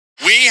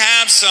We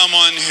have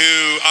someone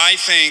who I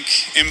think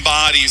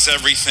embodies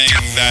everything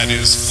that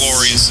is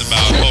glorious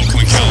about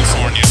Oakland,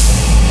 California.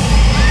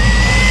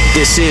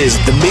 This is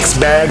the Mixed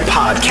Bag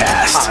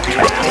Podcast.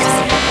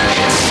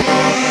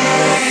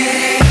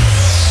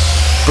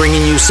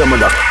 Bringing you some of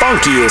the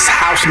funkiest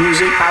house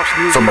music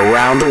from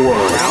around the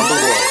world.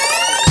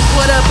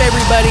 What up,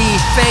 everybody?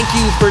 Thank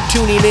you for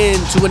tuning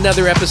in to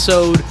another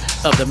episode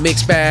of the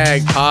Mixed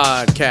Bag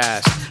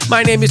Podcast.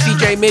 My name is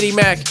DJ Midi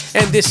Mac,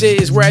 and this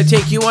is where I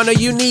take you on a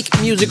unique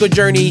musical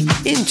journey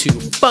into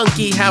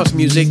funky house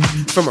music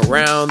from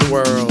around the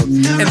world.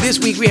 And this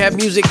week we have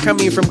music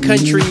coming from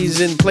countries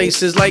and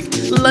places like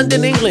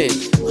London, England,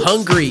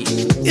 Hungary,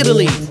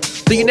 Italy,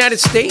 the United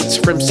States,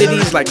 from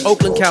cities like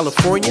Oakland,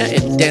 California,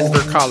 and Denver,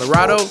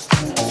 Colorado,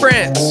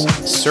 France,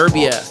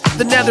 Serbia,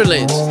 the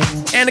Netherlands,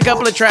 and a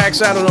couple of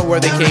tracks, I don't know where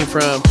they came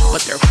from,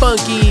 but they're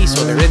funky,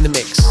 so they're in the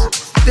mix.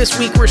 This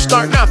week we're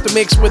starting off the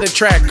mix with a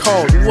track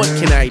called What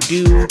Can I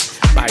Do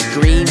by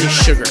Green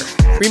Sugar.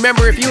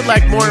 Remember, if you'd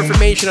like more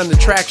information on the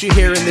tracks you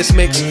hear in this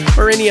mix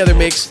or any other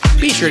mix,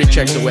 be sure to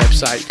check the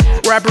website,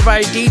 where I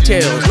provide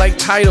details like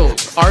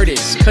titles,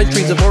 artists,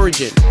 countries of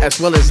origin, as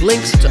well as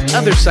links to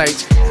other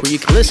sites where you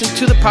can listen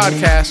to the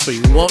podcast so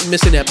you won't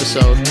miss an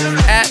episode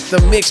at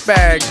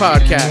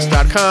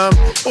themixbagpodcast.com,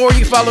 or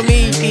you can follow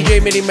me,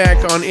 DJ Midi Mac,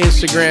 on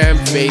Instagram,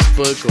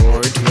 Facebook,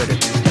 or Twitter.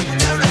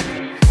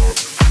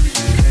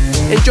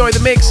 Enjoy the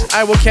mix.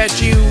 I will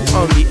catch you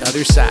on the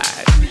other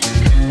side.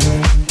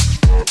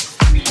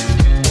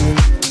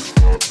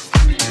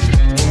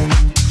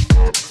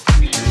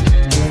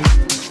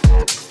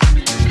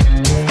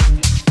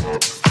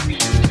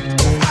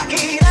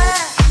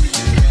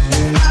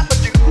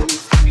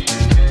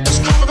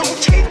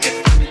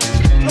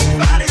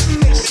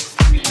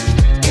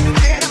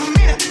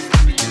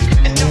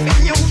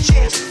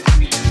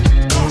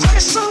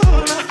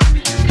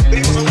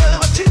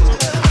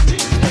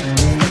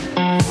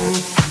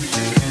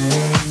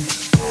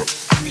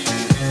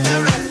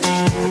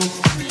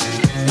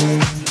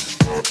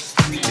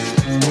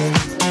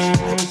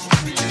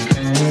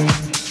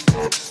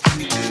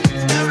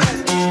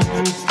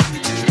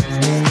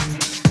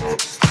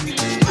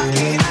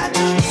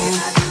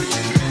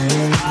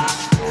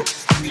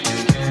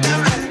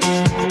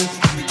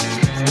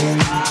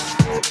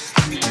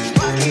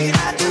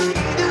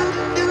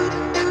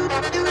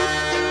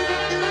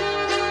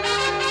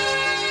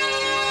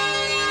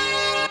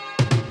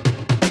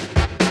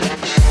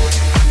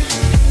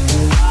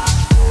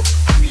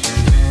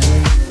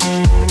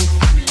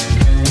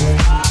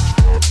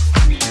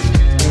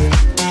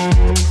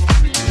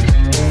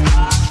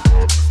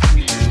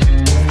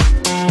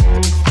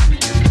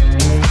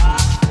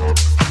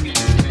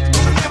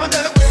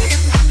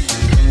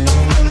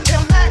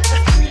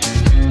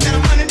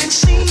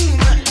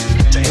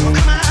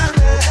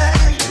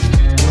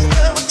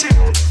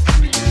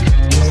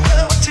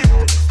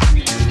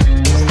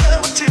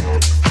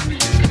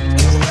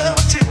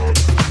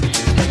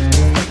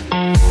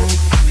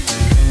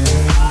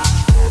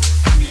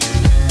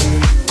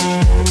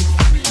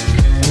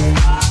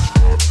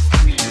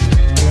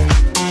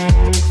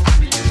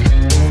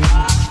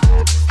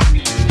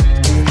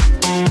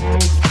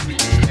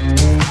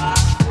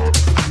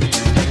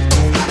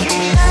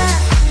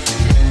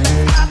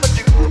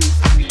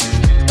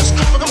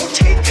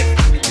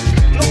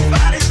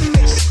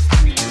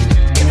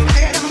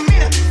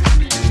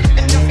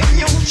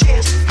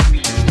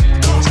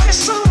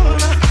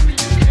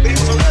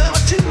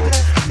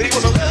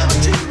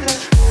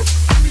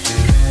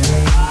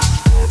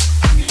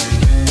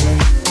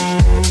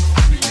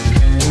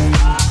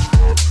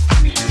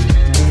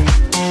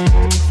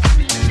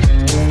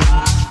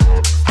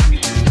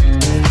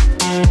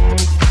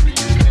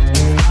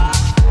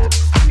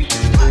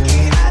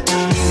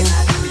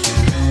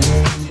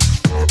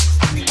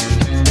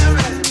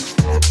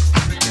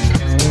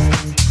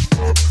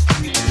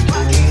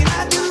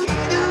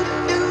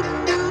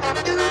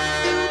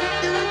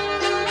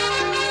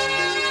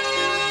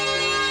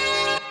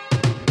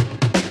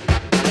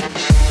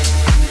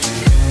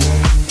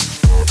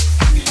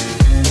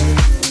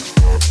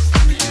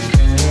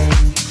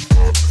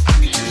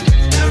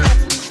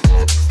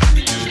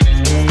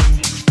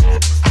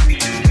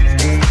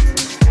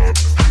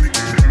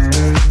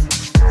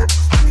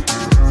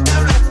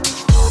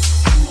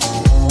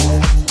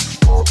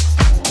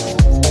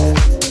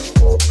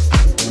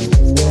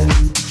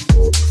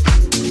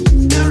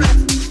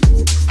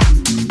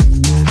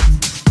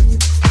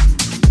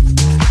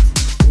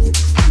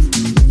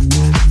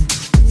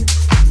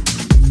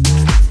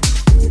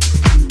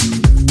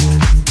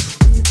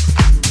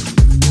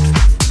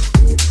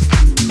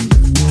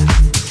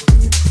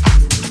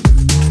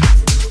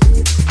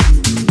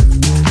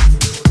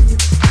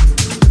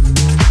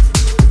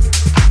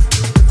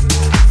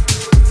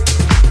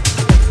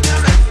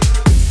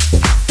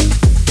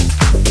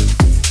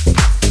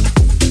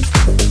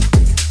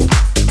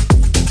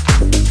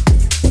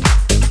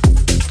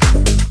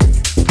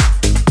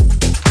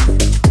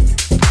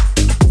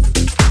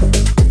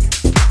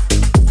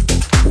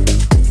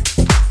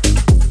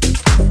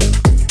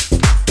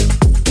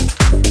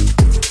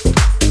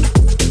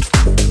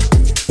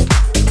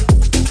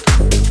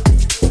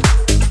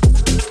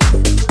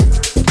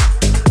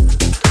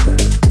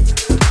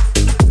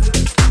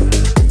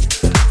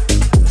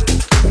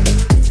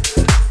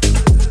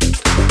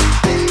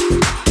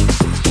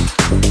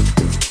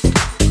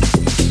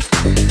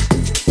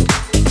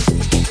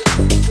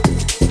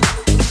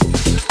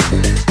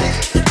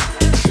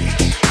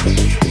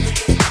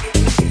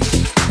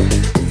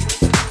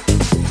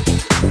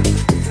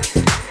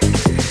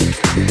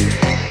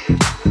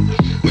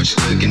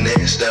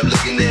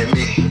 at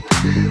me.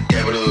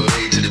 Capital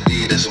A to the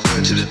B, that's a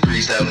 1 to the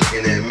 3, stop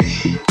looking at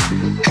me.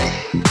 Hey,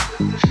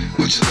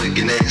 what you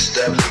looking at?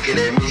 Stop looking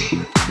at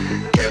me.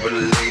 Capital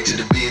A to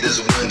the B, that's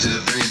a 1 to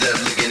the 3, stop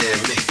looking at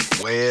me.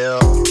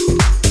 Well.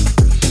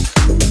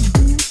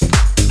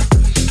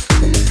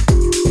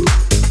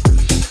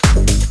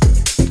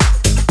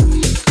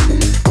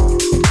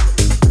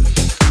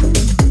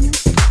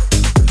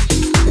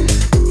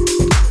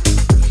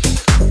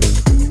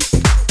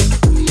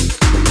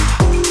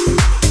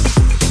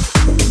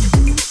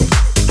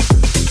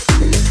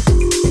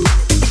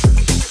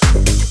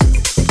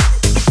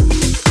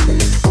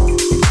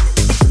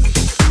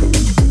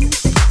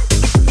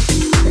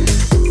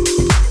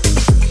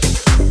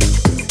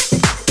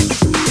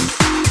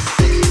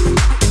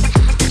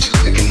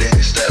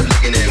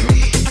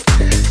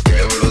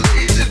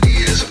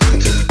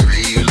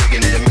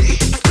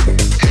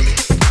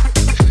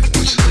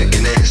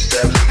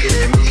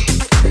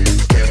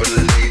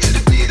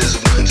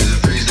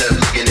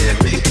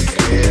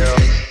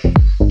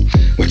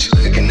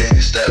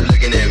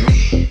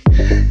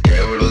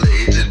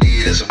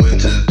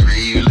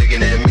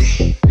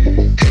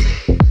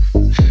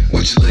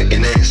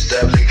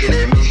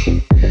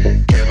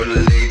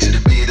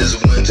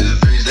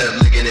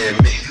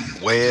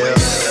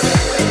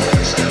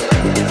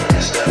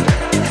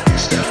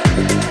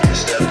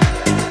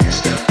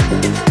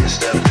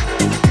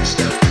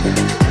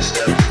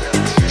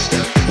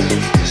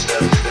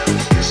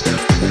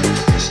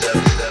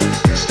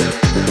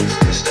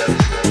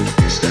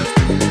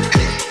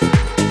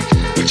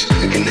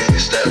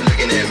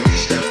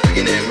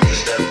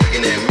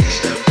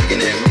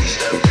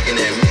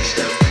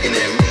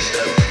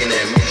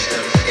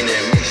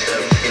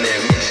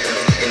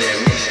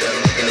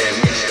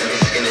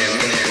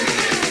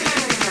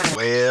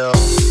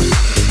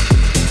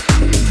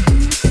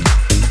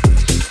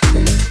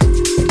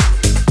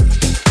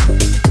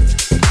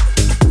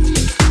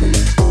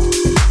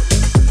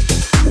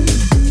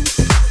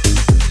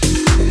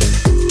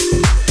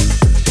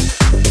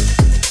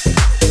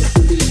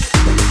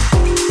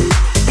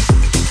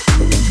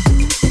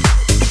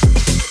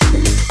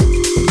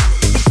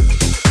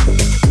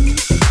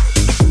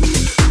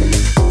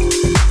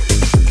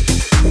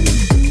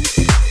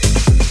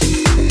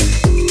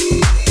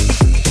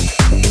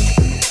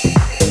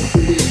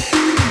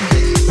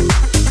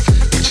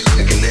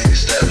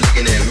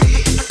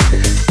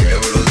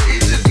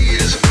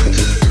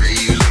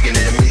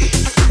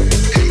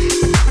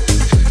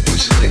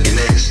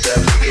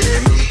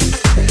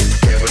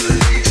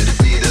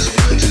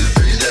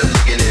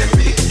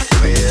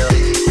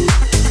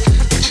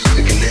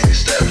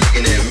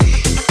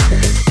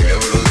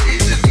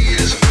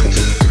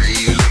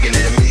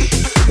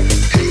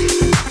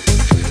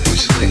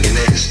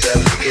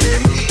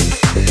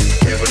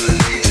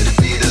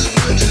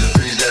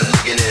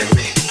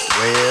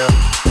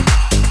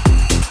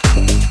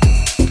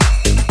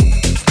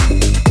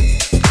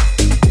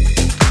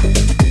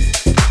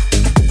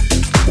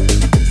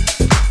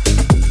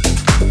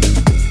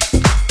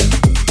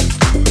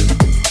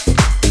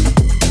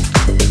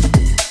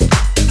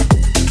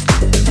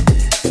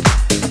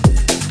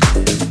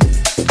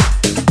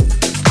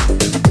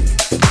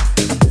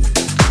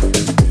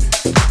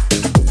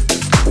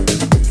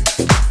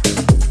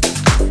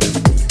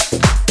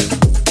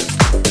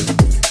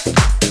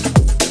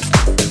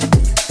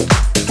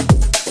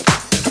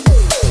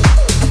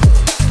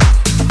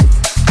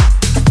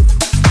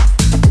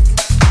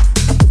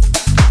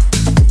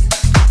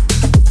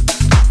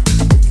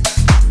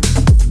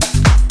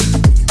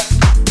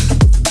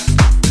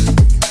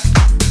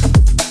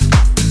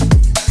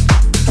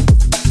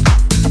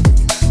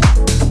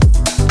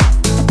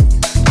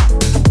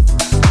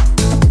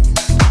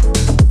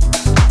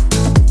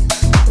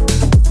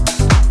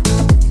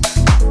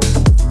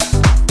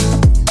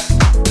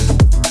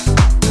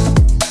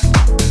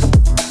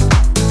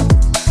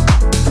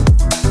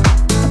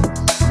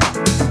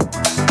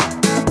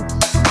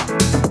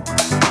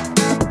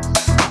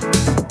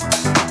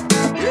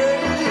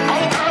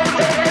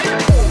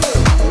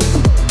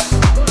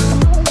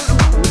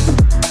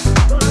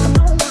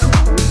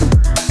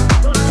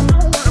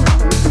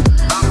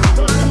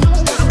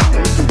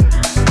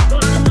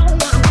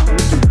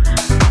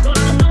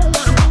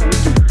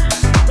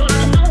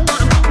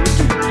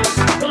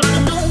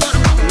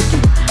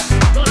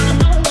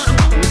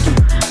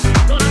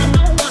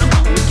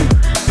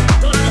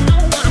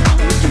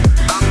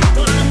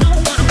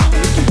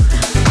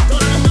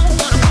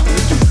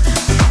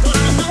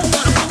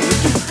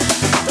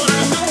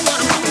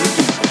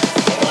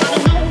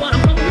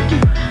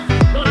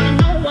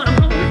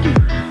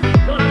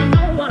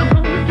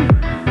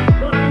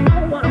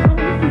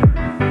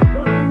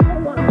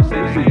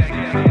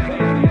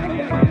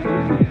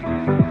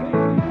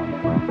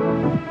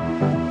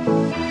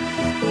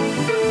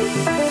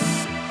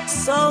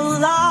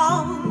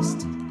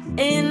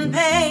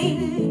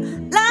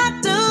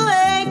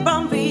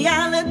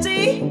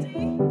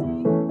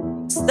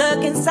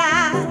 stuck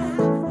inside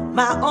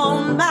my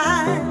own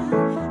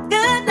mind.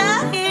 Could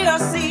not hear or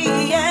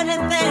see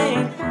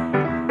anything.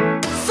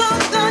 So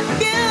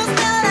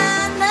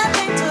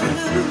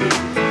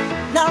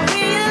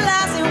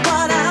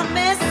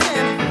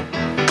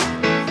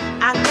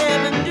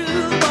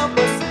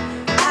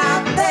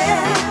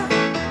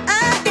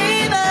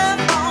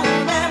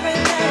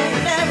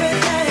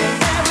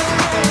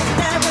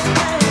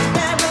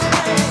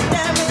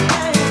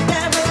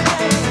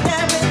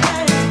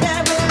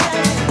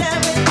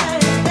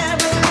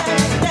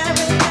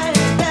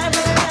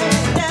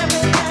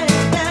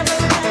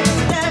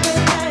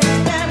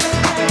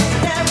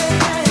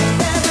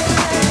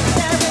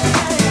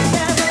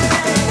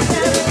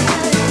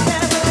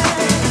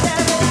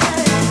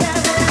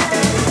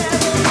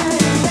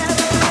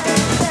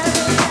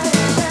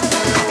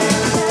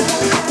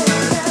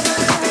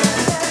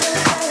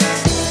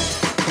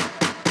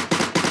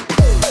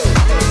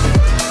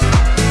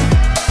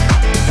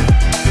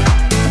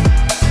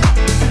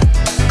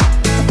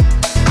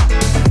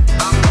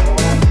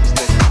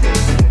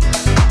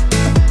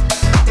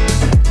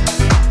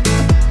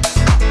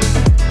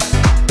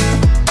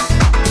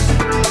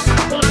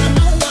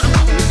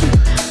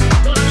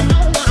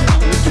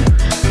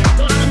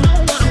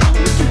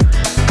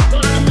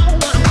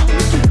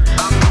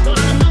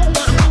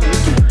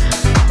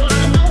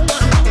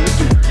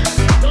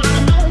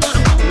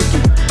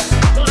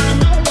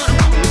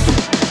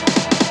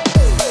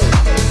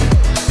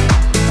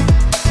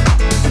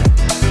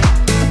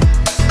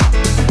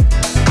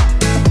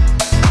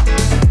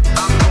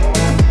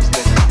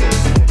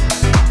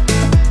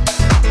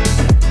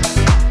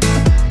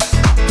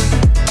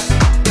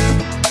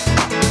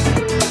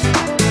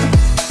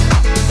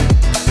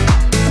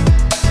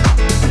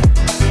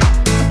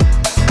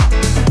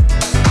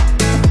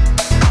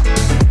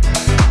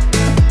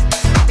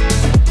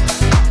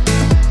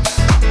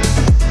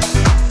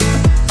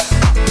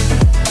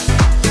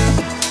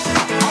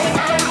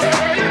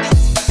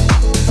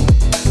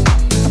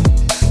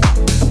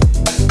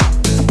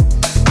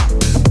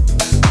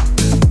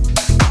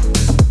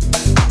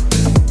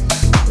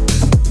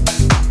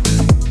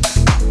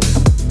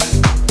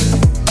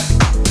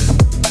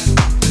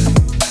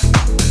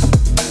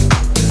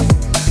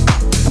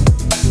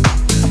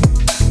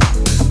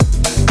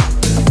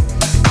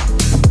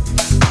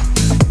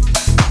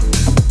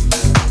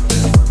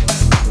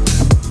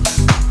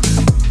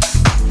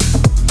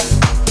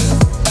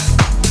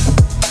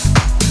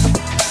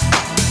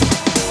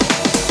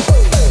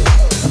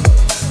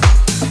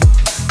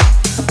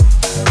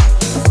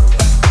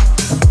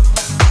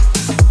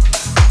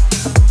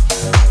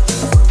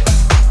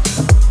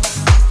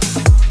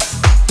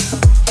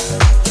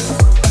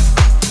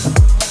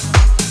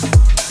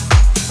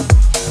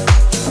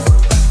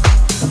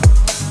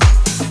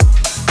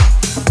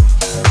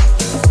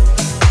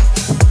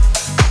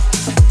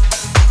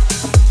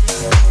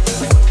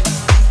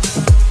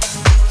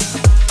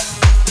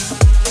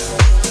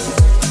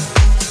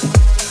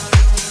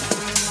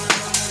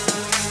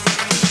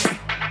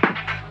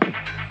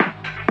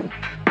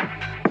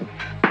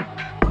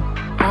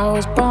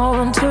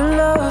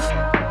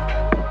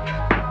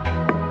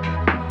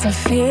to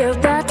feel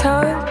that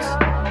touch.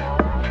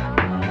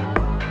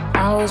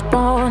 I was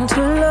born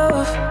to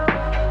love.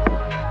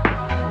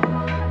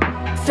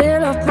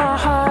 Fill up my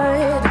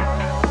heart.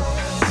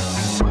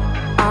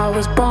 I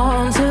was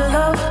born to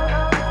love,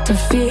 to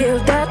feel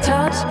that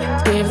touch.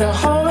 Give the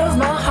whole of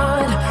my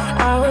heart.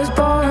 I was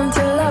born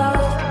to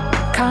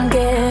love. Can't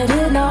get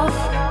enough,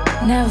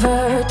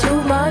 never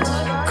too much.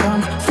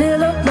 Come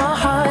fill up my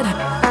heart.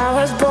 I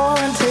was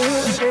born to.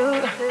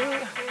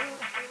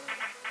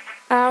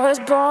 I was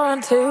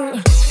born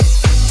to.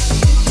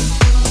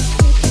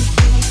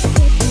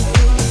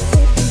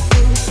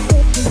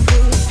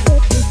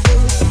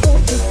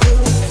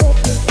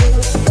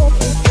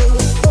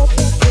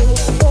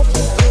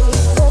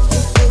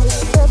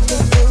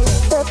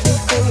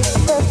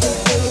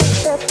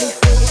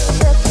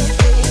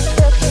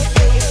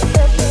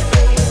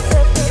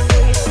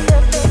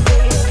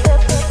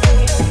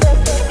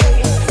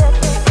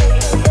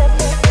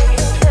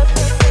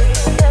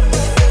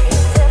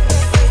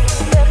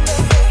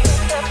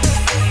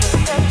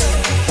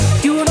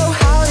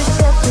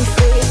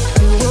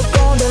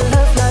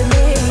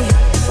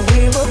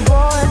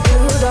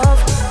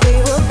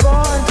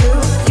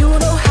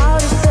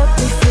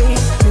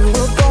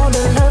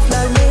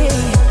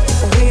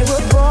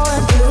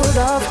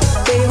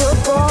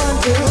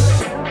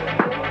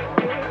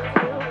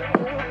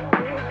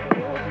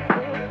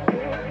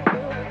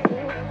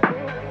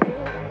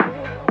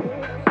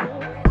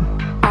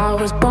 I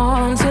was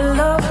born to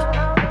love,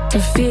 to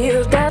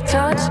feel that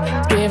touch.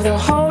 Give the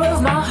whole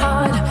of my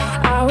heart.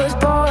 I was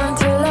born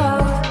to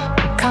love.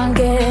 Can't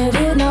get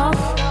enough,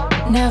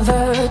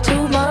 never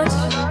too much.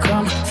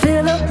 Come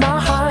fill up my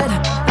heart.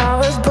 I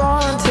was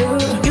born to.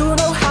 You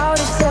know how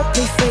to set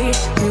me free.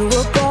 You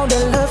were born to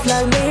love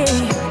like me.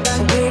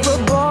 We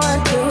were born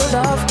to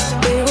love.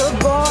 We were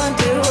born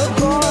to.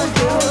 Born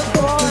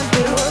to.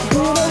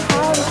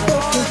 Born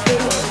to.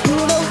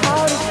 You know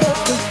how to set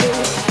me free.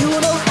 You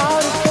know how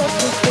to set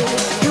me free.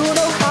 You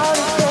know how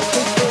to set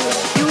me free.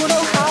 You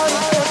know how to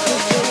set me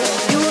free.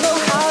 You know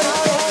how to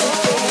set me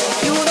free.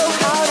 You know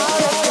how to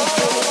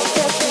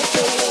set me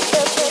free. You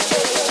know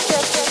how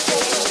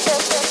to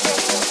set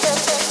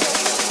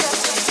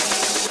me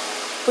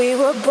free. We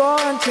were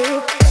born to.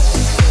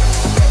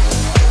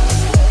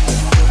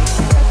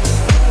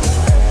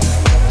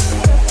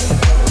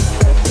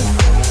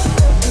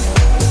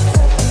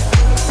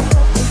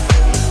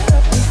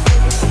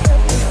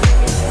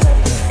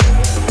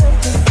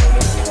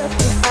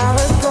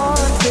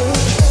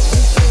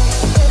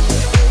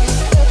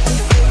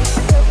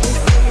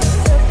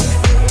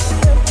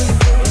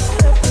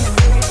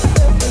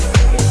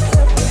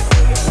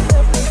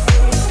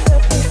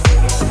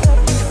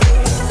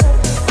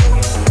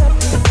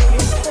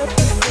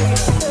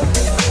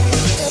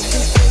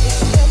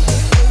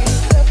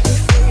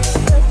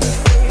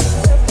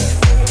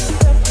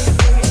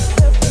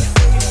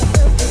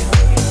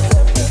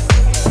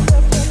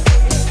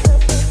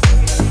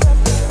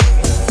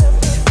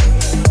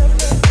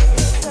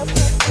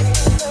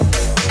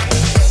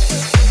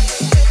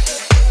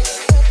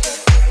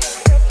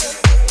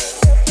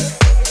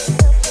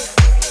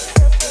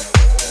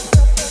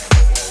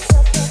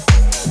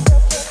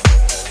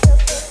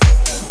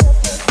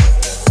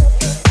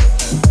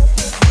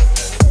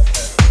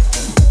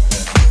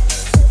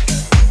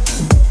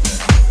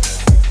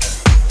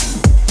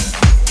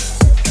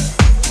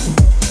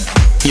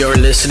 You're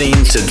listening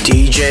to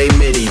DJ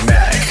Midi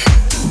Mac,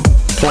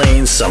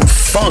 playing some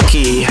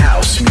funky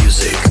house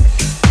music.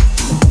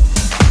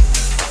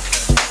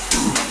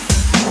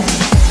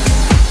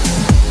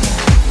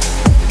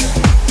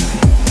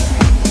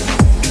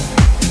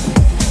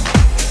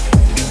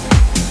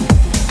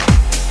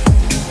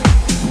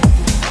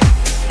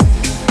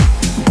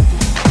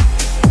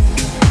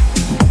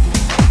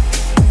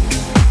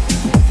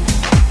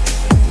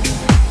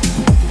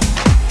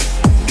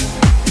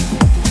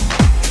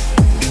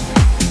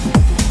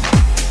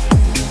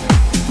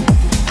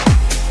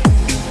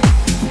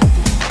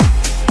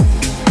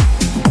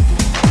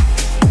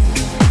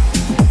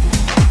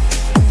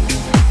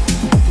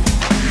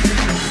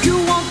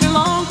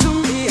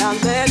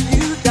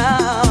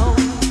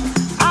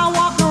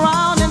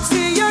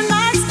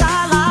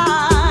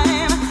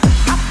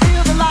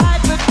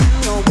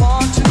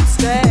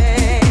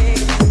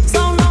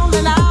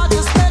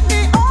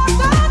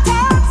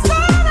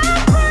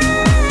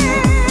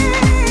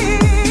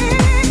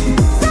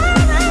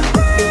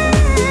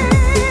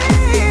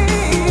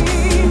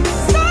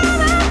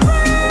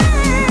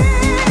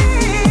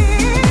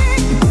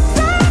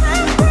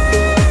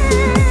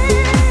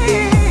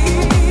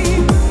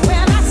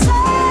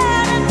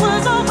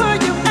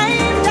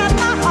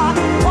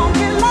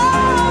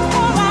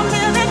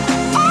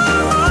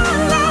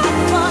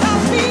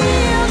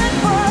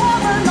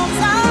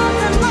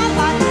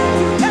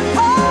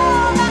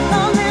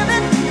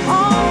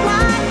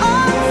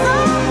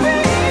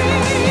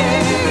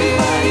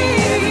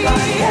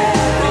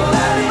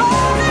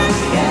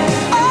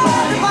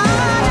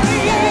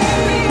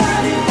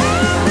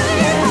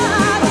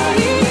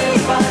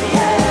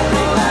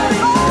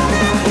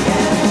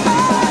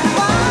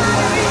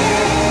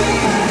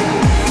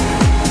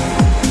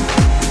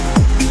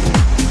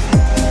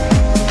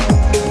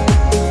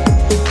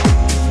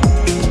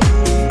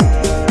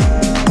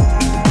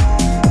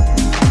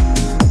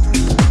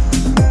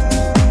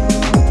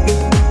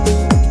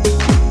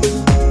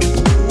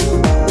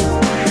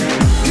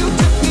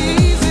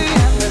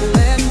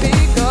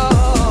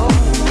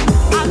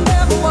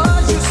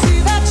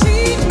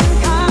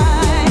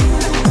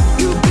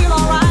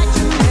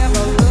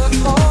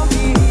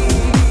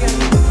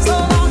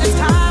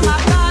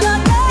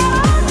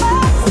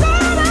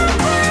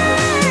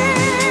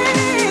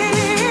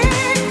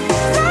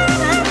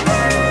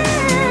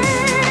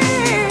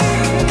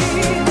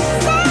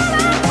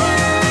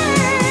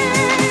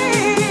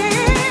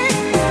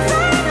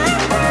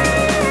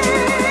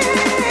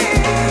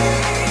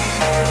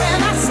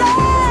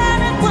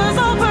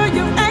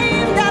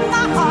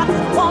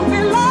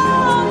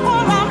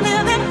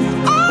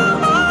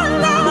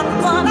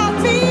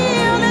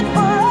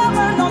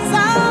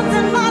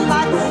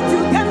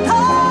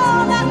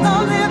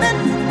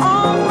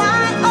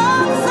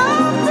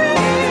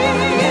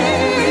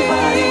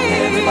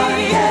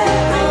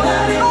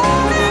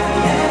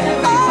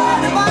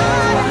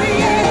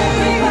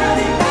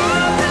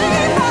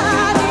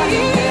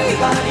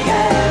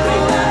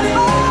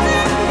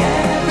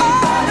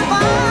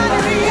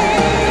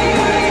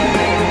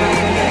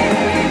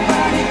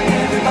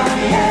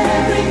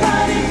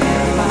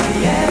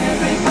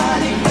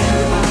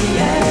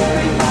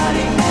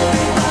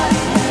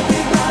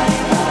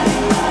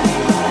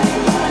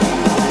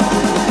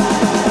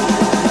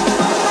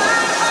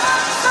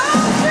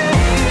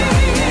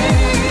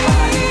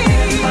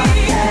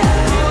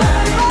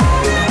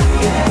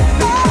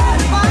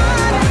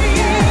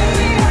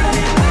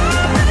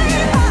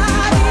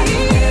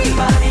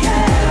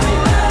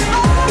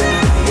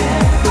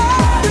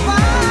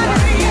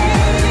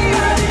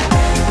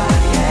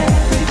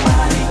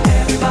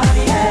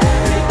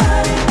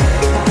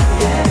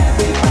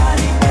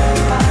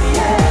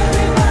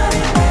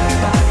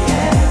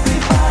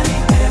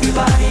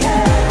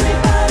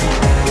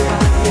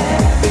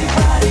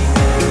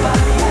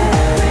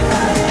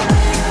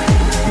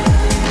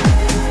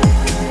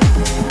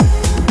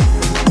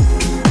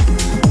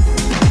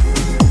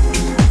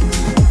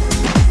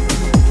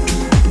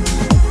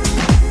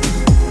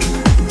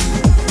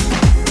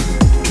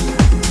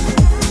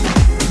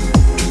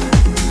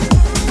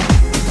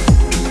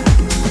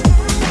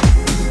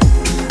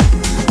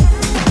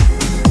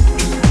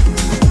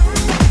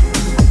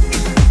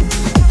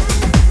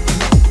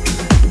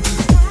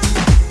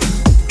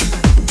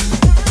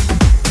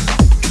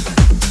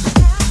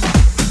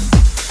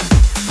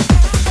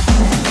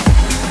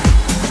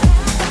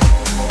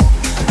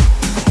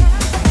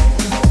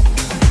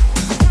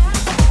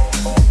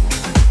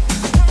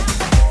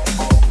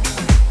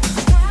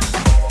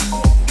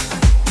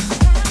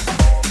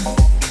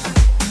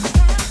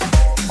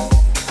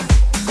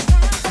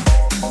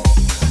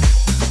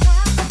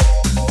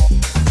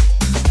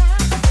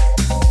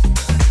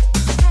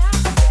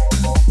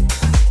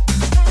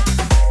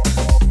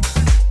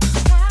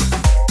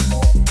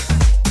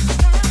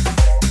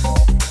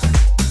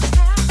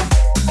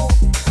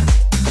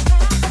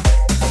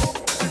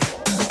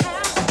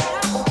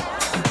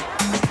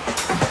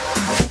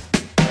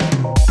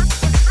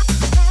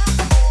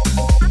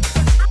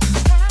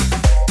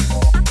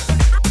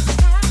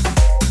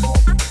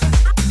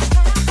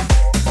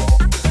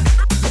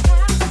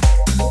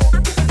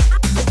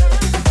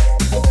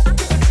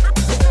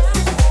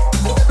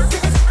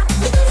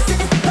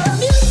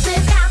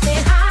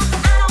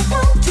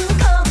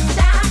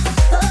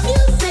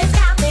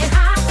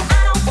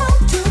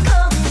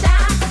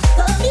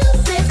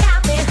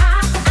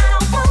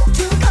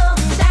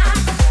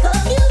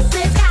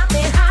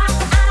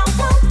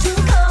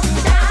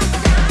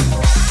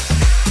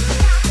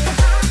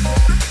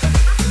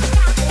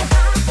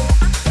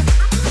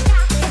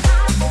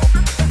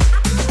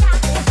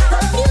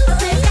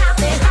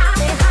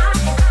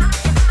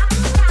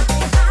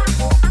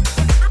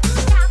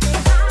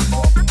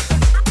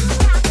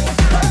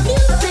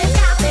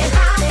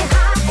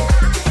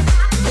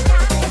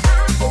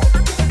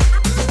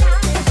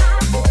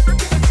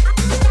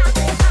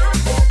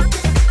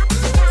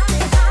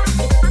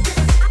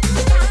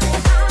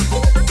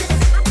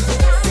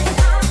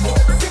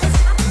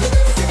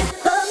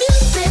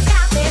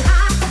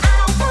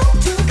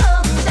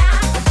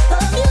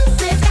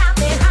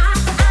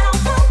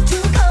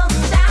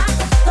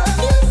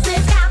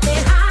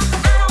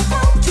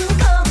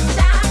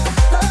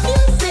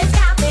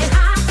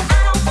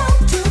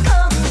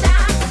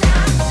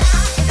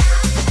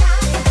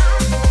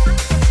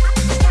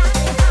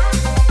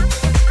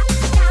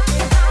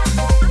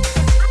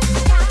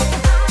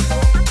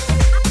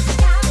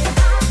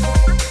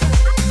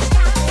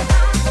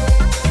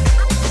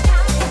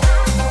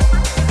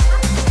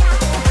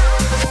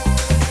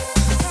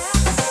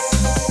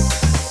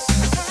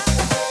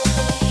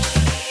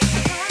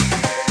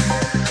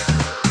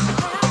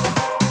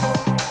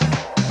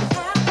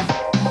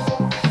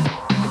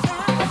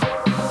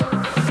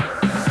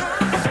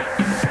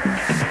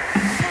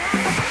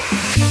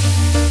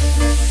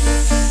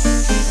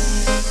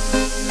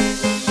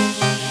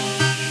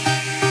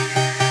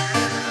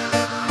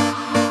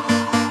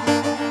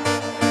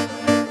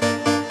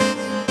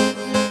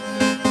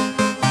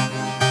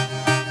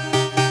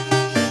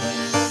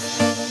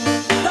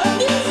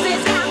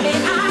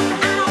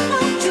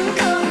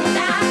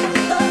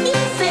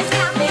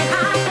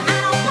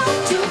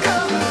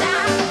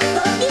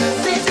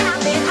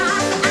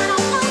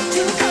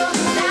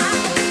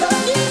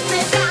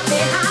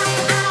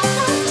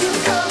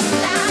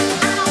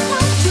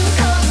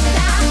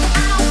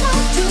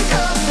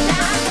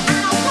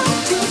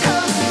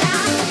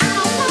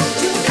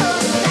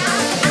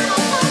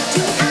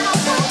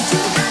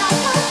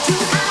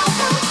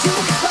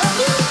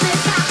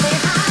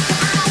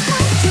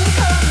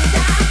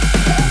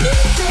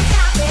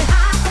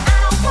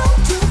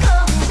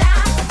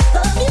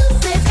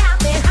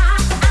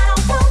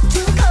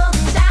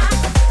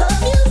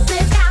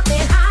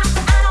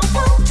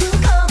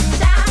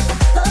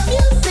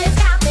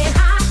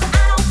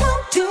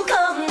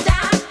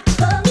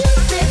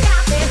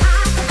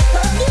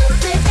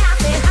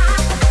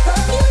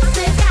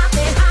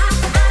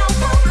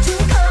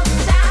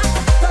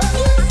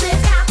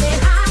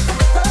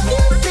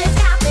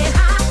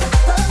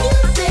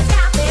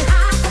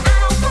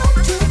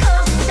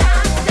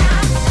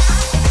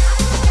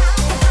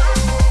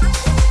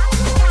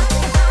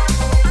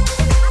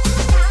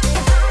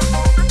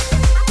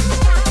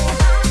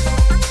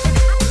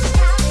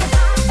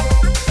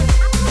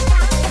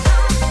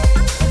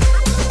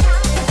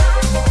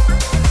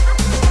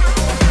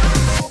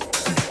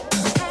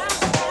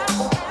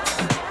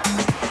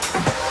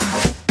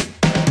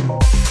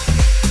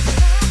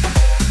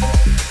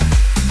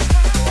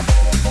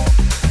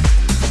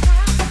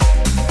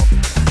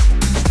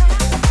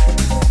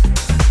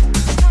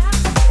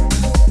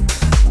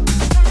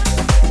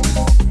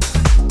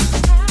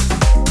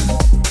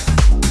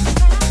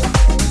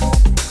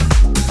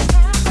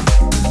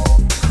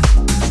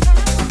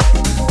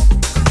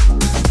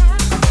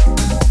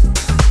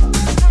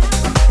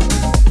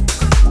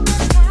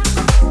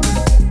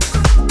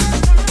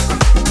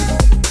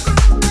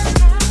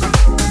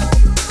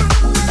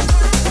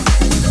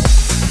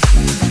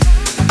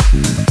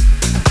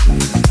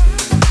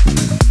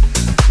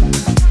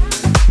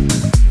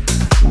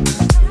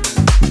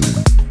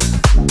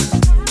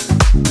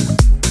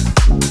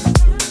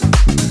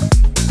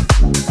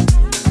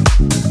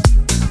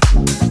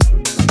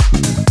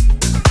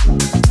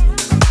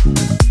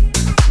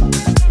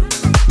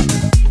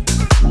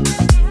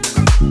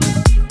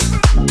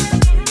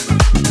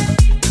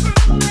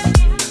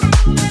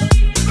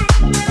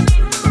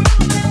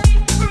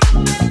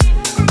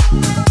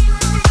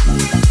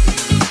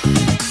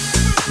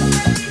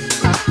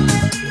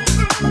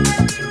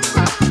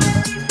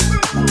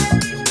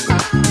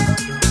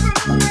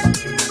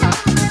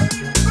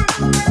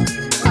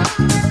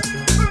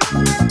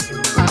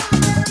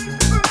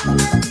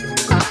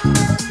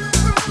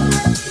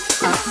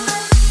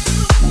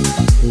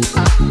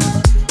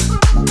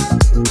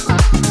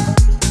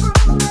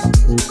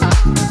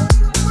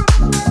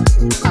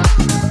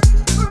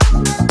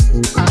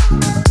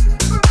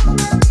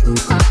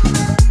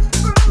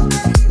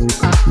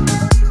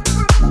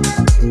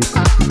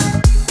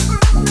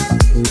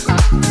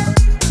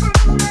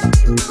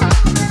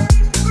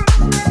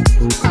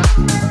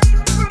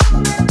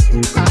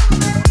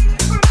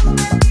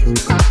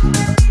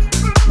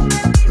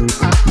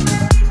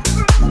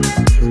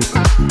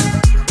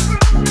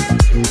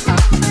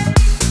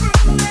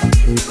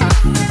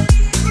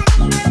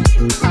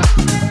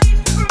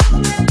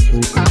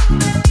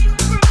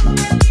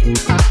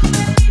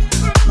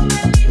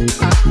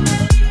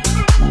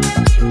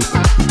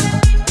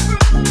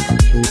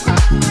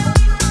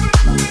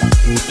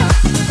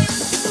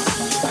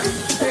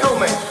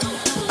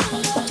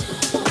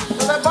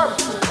 that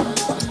barbecue?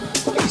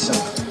 Give me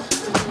some.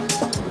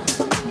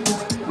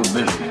 We're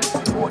busy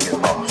before we get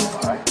lost,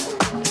 all right?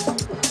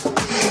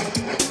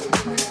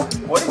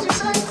 What did you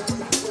say?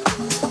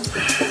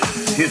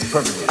 Here's a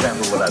perfect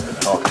example of what I've been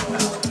talking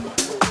about.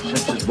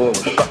 Since this boy was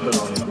suckling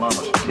on his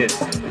mama's tit,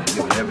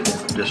 giving everything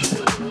for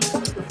discipline.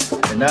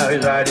 And now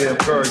his idea of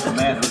courage and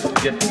manhood is to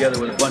get together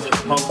with a bunch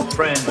of punk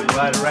friends and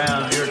ride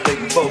around and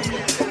irritating folks.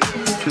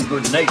 Too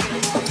good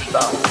natured to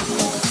stop.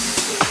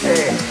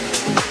 Hey,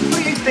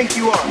 who do you think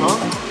you are, huh?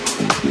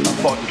 I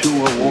fought in 2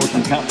 world wars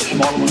and countless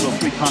smaller ones on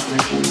 3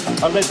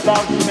 continents. I led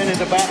thousands of men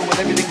into battle with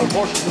everything from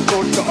horses and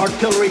swords to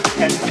artillery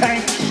and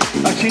tanks.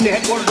 I've seen the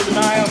headquarters of the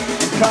Nile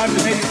and tribes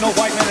of natives no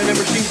white man had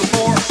ever seen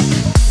before.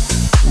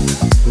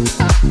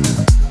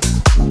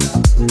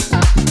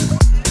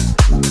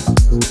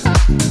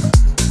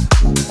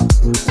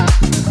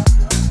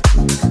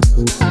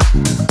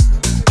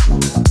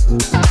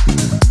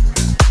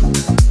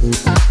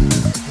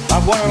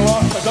 I've won and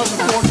lost a dozen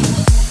fortunes.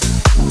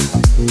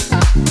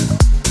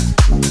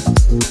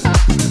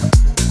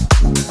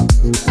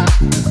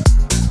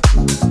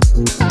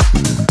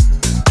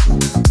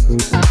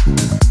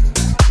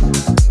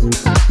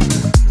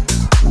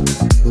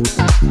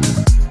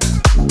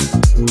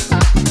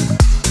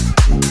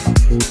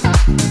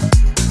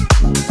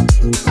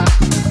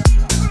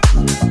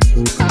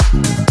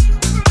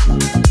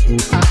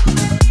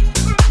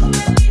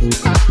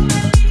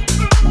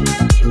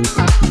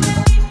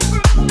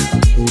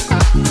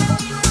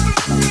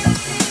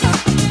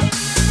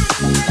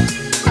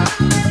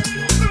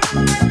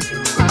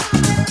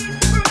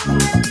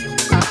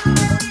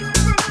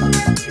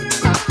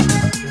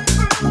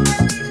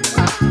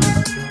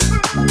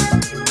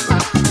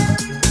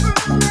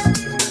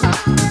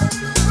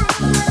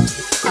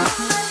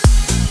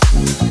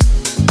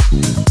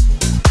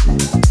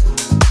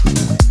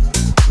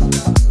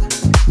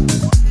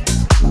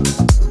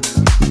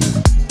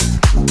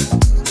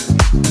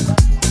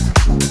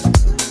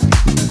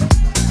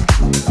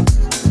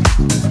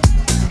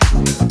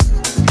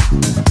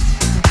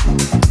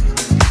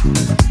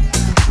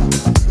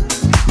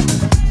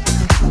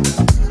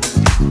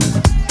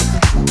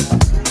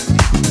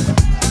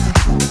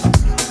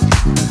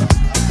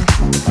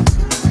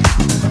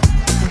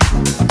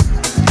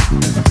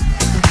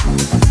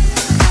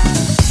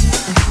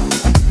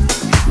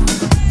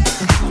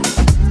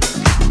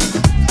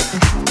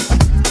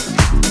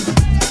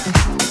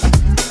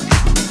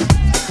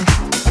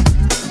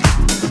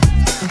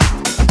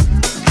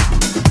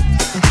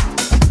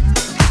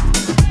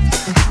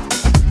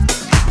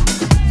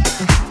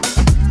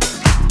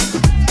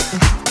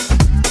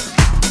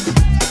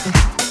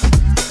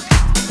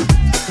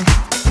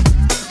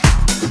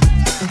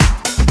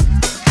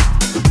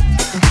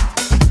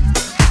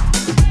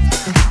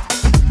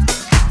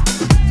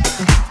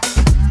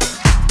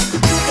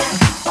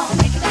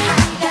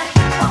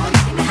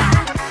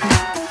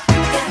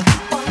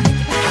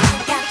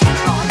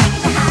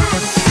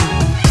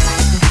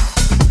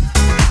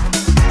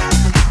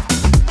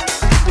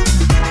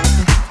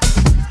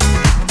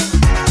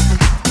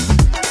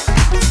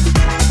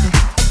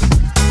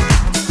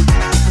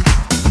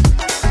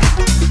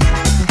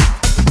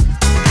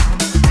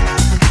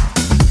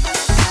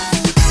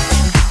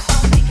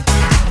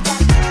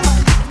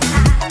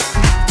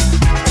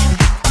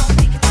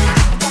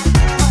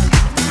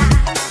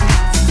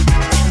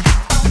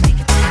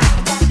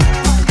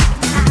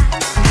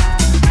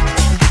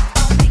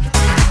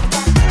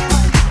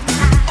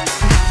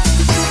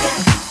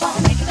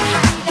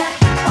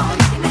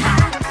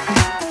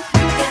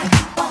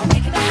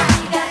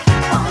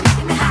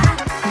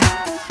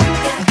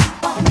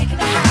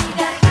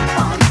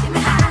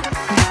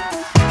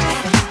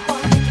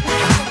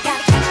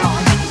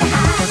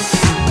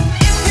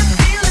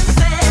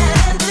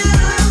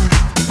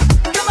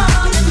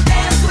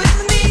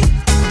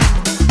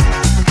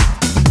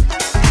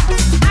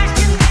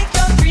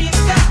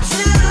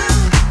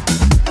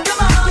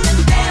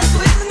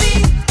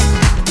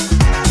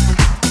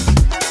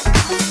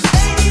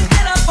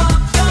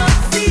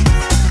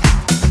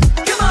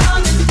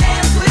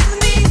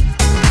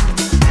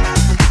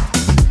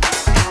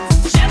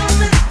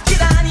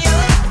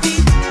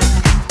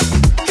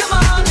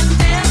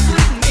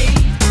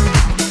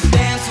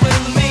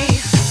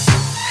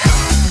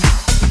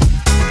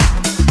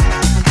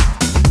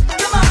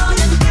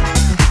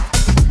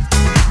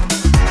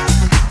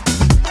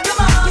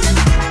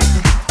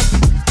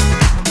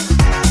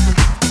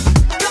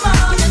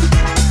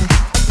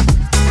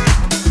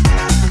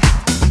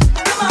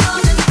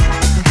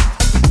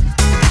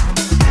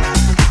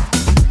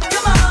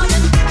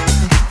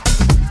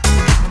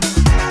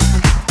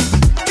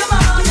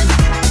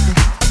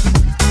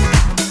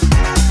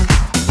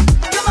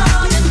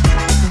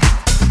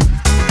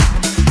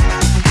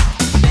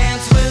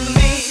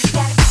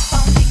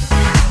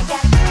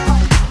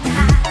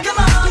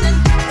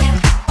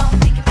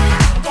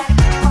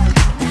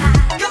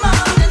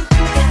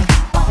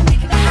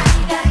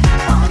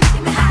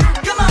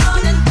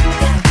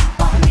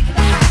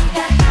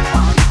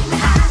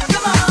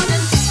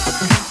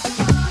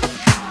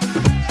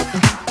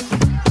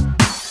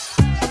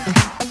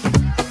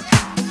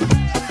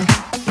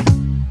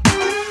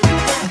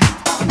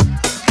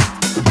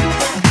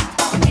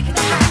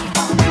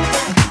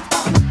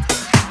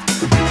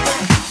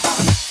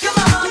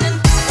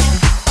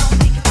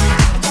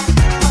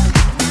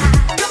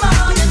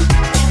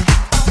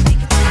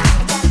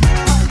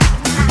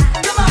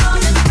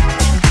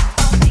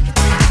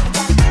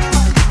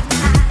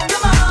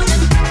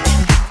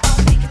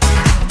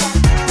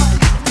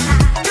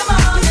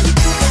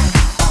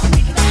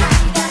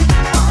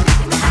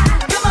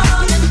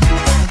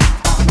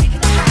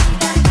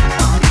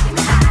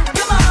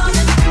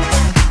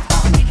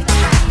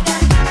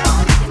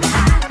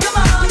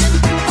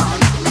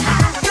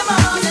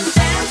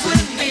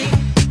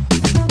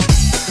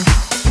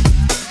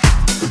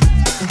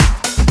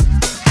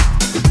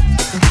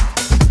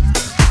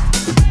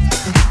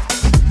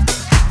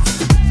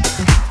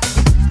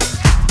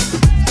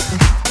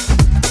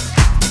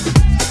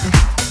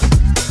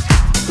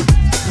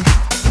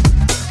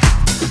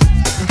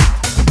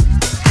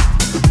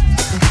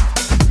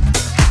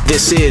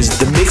 This is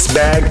the Mixed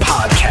Bag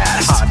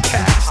Podcast.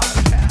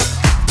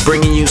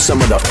 Bringing you some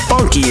of the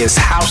funkiest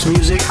house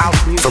music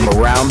from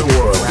around the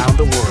world.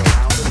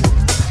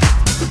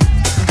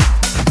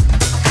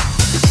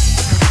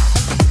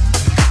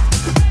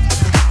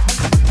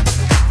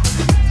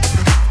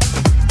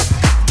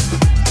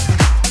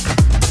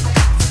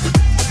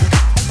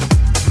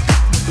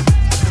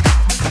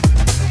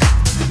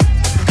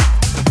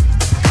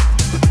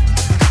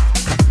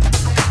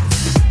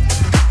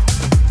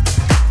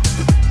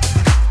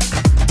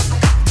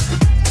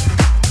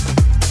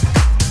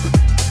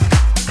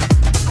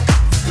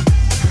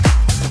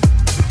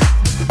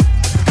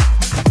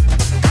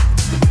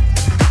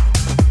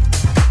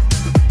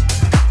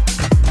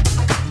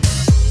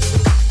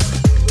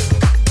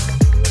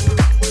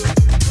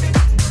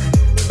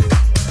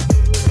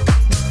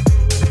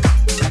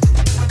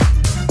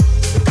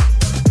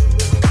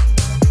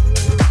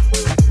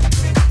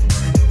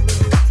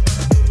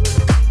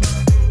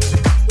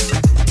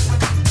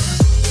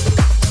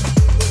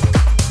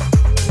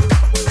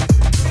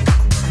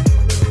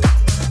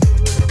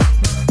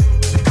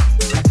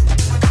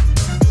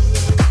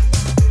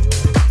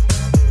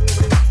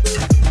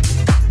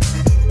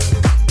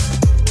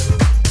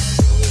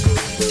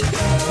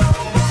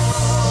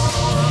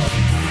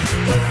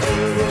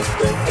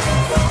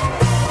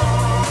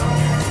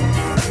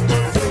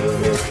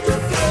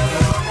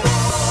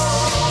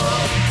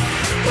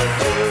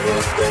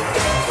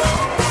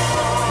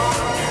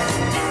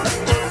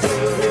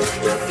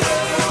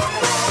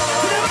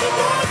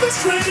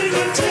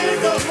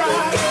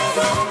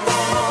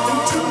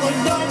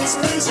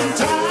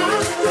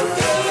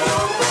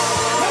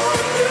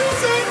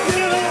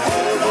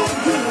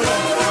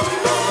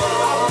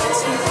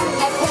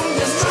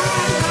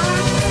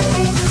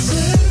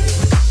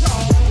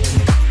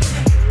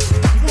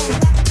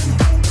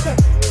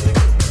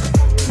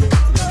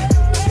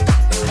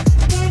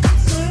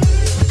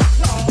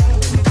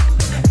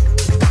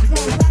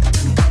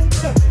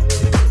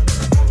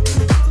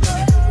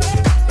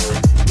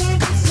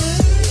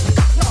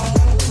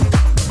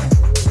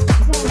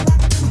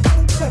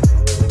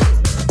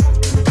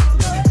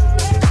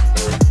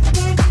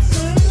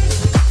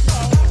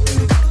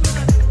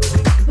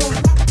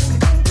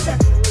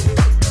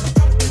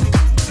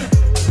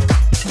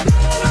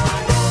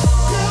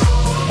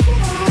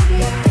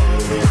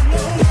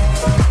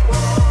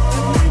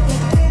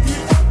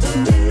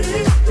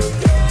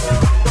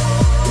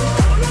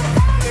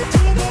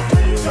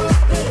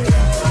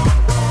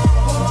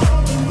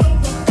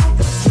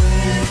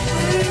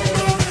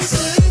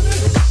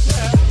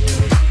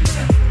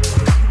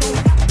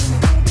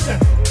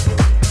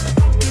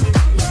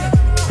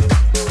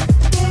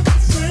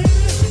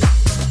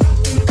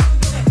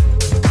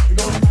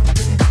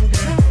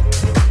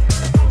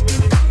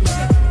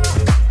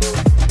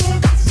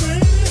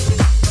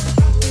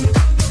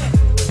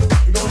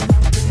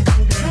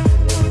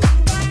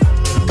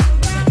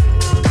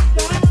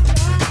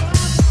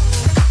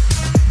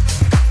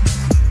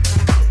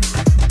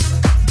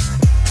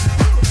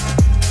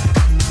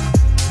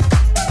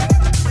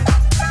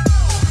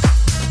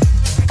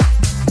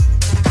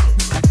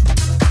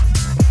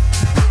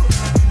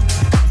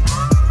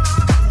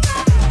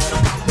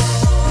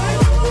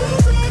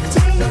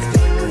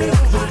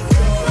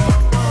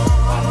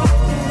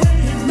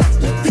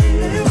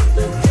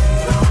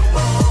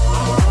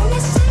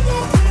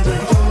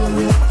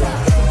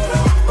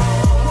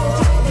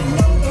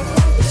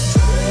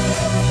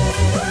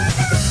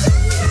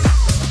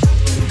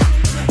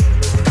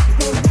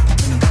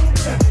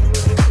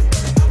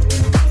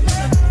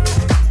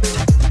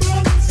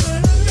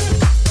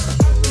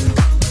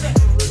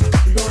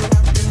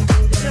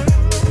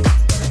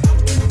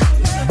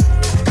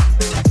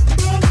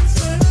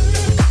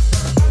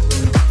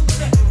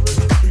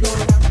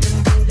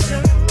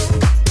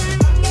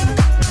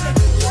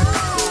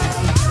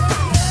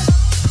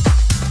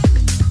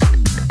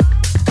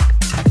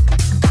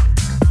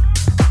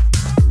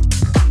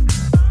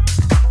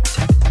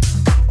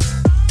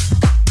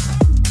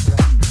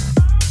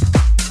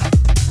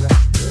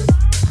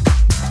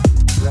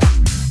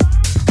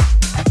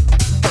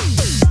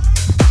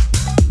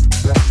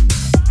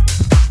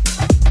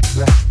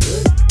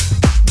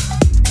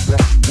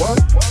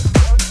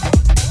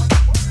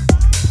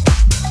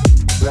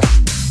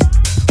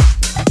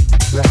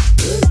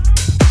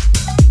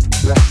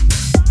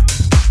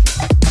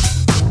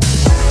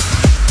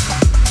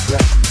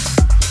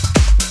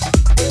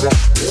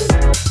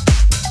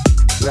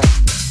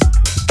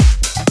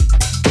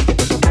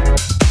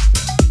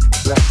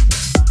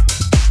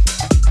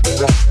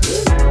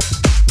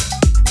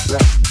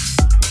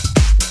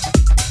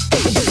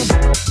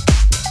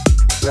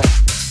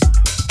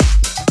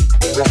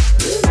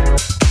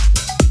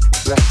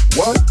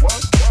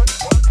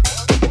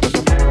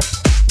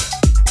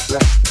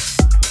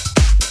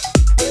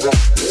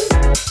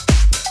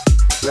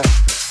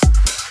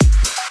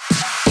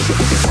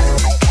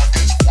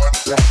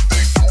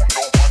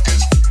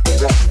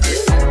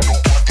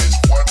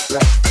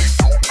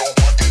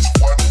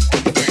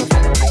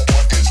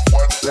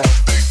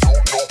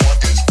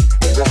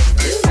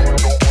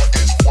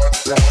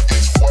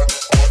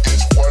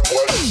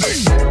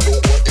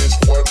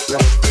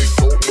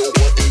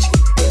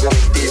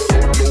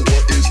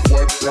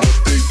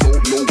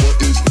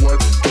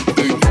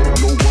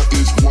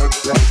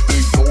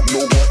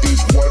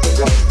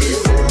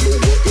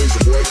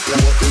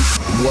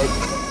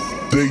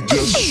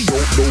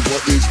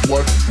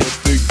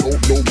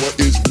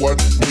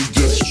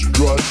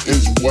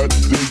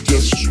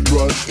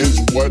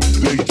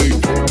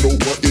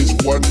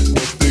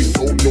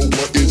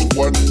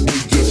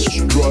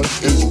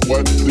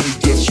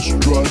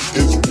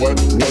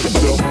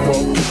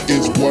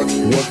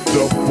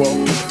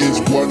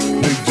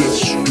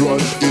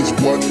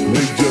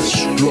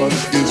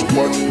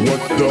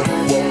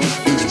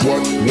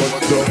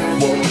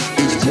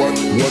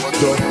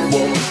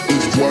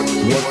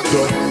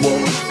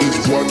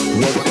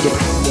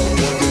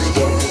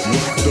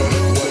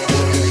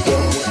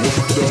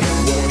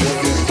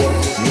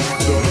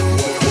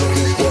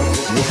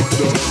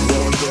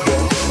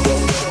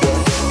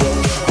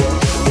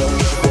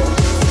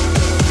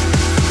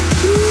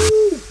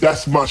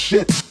 That's my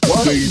shit.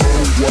 What? They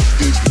know what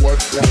is what,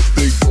 but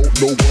they don't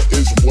know what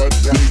is what.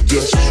 They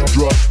just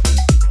strut.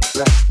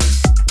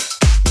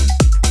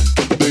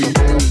 They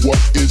know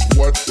what is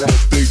what, but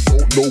they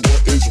don't know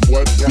what is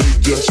what. They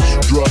just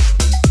strut.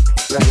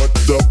 What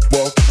the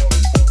fuck?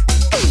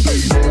 They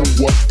know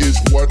what is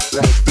what,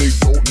 but they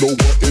don't know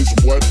what is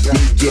what.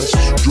 They just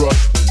strut.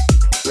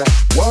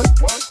 What?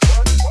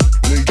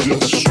 They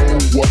just show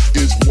what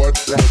is what,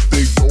 but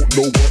they don't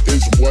know what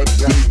is what.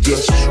 They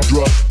just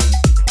strut.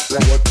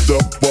 What the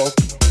fuck?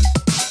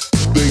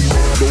 They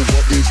don't know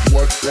what is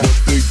what, but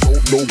they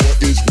don't know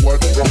what is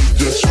what. They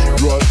just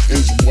strut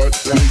is what.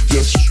 They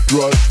just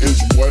strut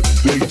is what.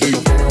 They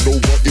don't know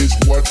what is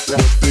what,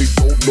 but they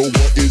don't know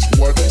what is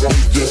what. They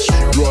just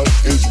strut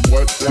is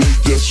what. They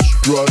just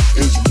strut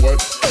is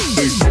what.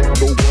 They don't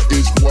know what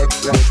is what,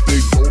 but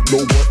they don't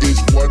know what is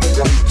what.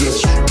 They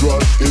just strut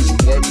is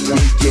what.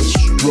 They just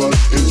strut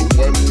is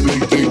what.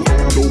 They don't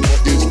know what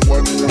is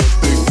what, but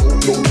they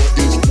don't know what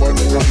is what.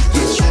 They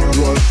just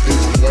strut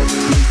is what.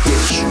 They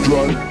just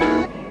strut.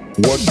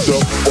 What the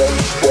fuck?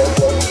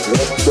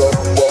 What the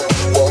fuck?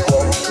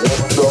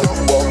 What the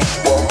fuck?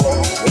 What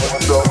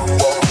the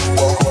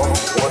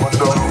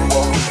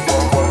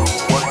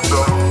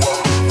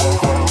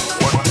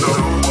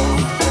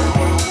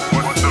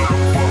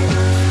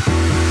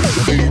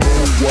They know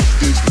what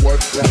is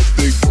what, but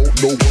they don't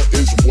know what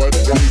is what.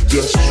 They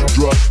just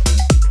strut.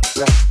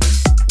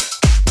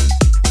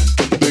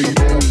 They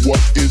know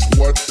what is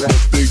what, but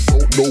they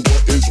don't know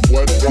what is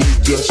what. They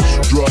just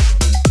strut.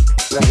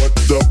 What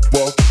the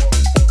fuck?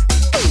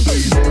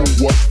 They know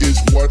what is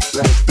what,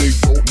 but they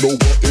don't know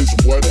what is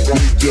what.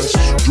 They just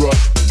strut.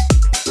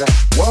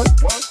 What?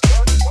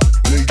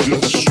 They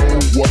just show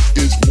what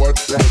is what,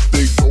 but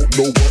they don't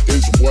know what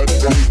is what.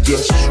 They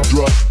just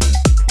strut.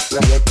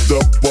 What the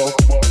fuck?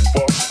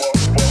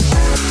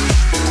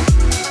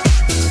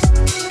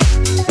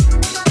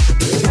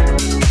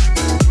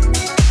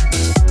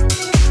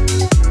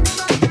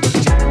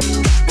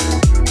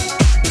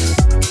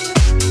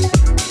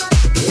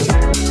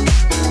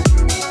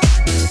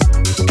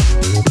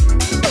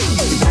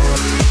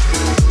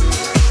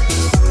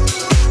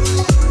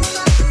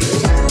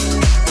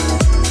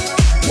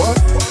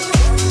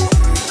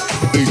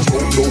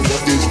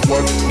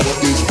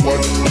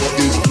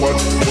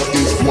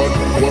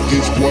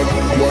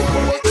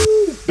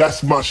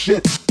 That's my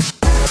shit.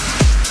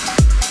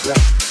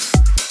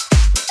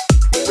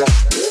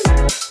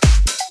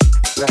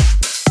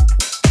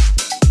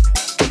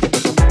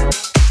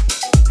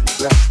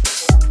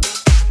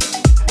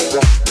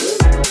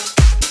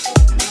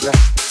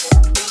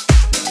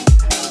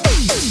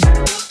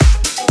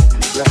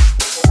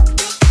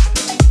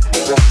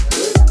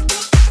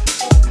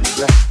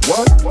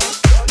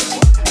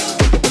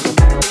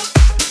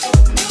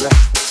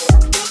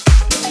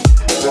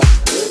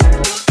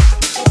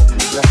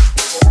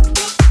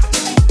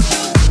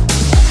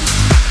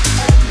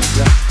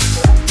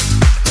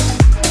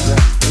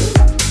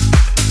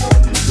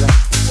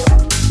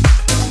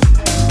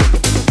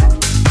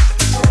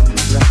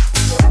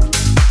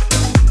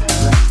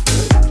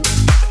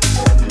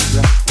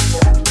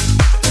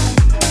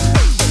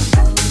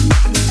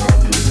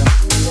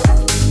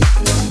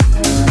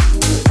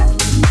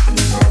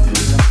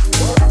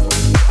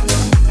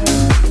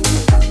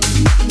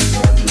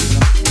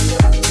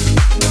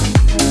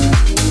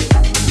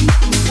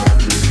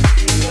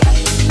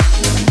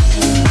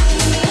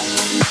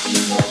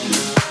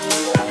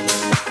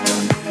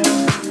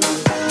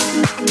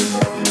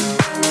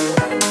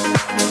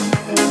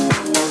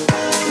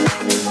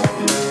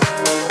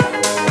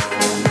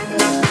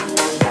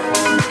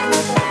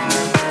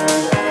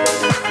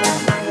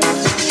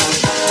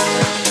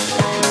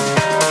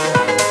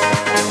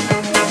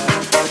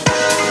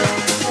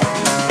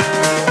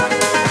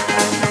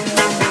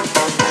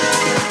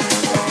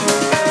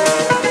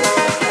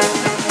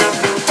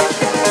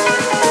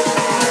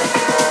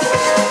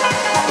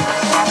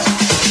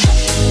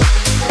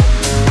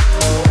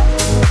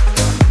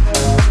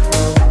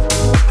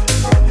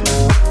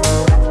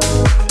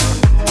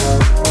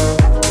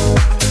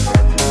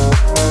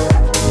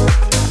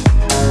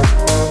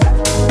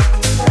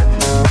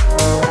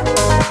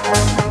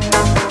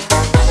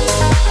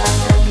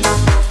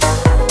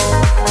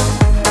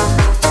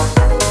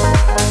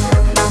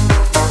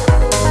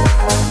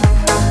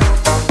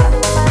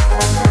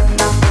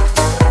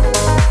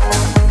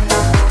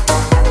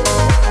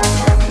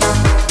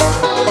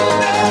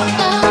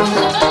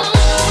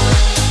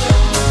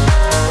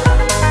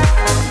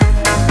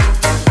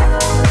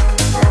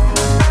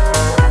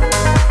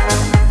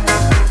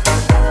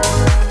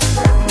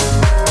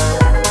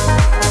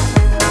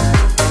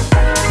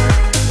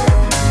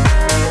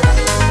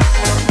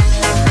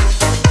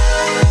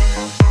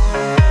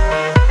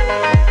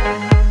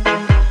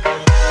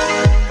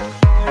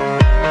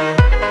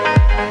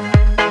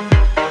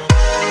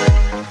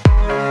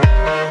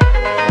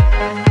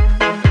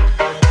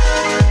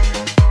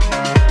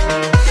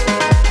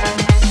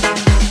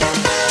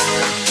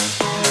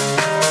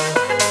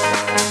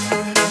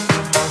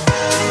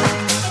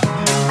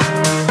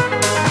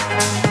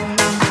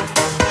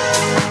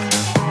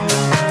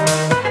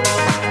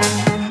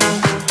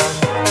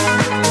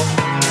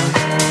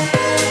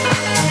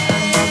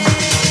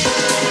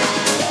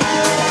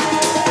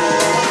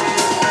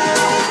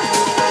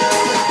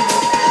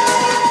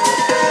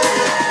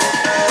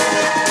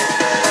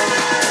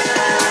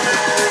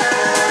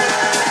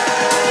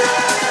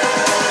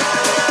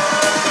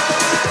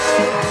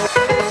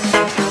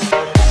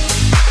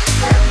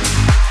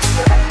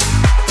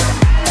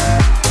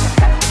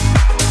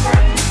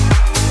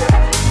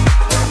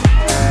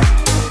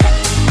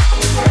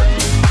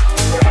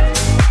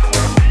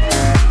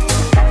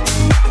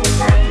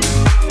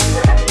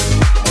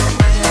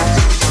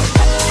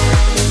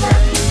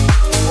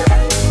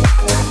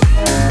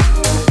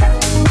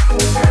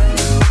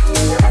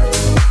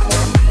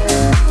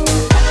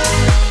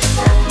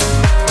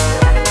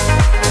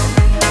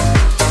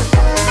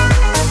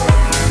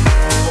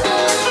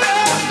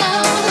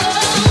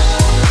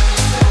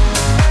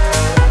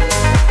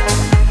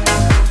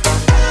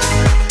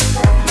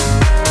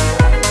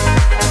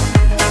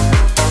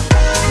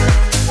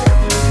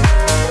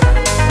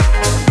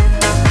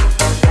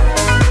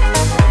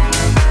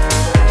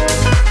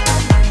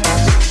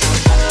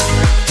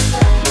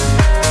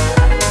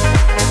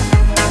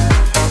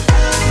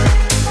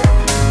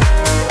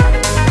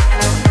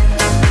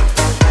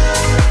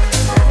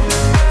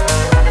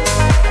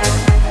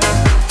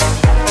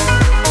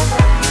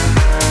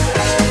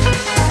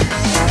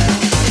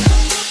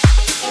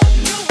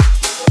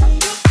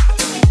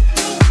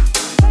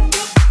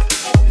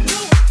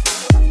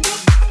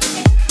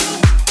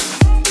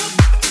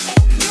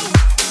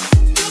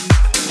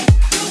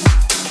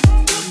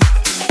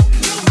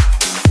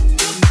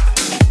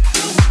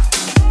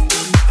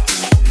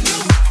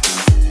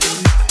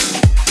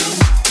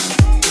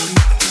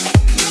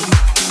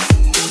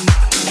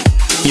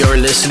 You're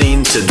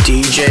listening to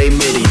DJ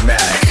Midi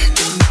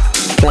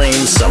Mac,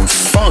 playing some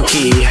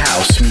funky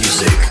house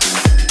music.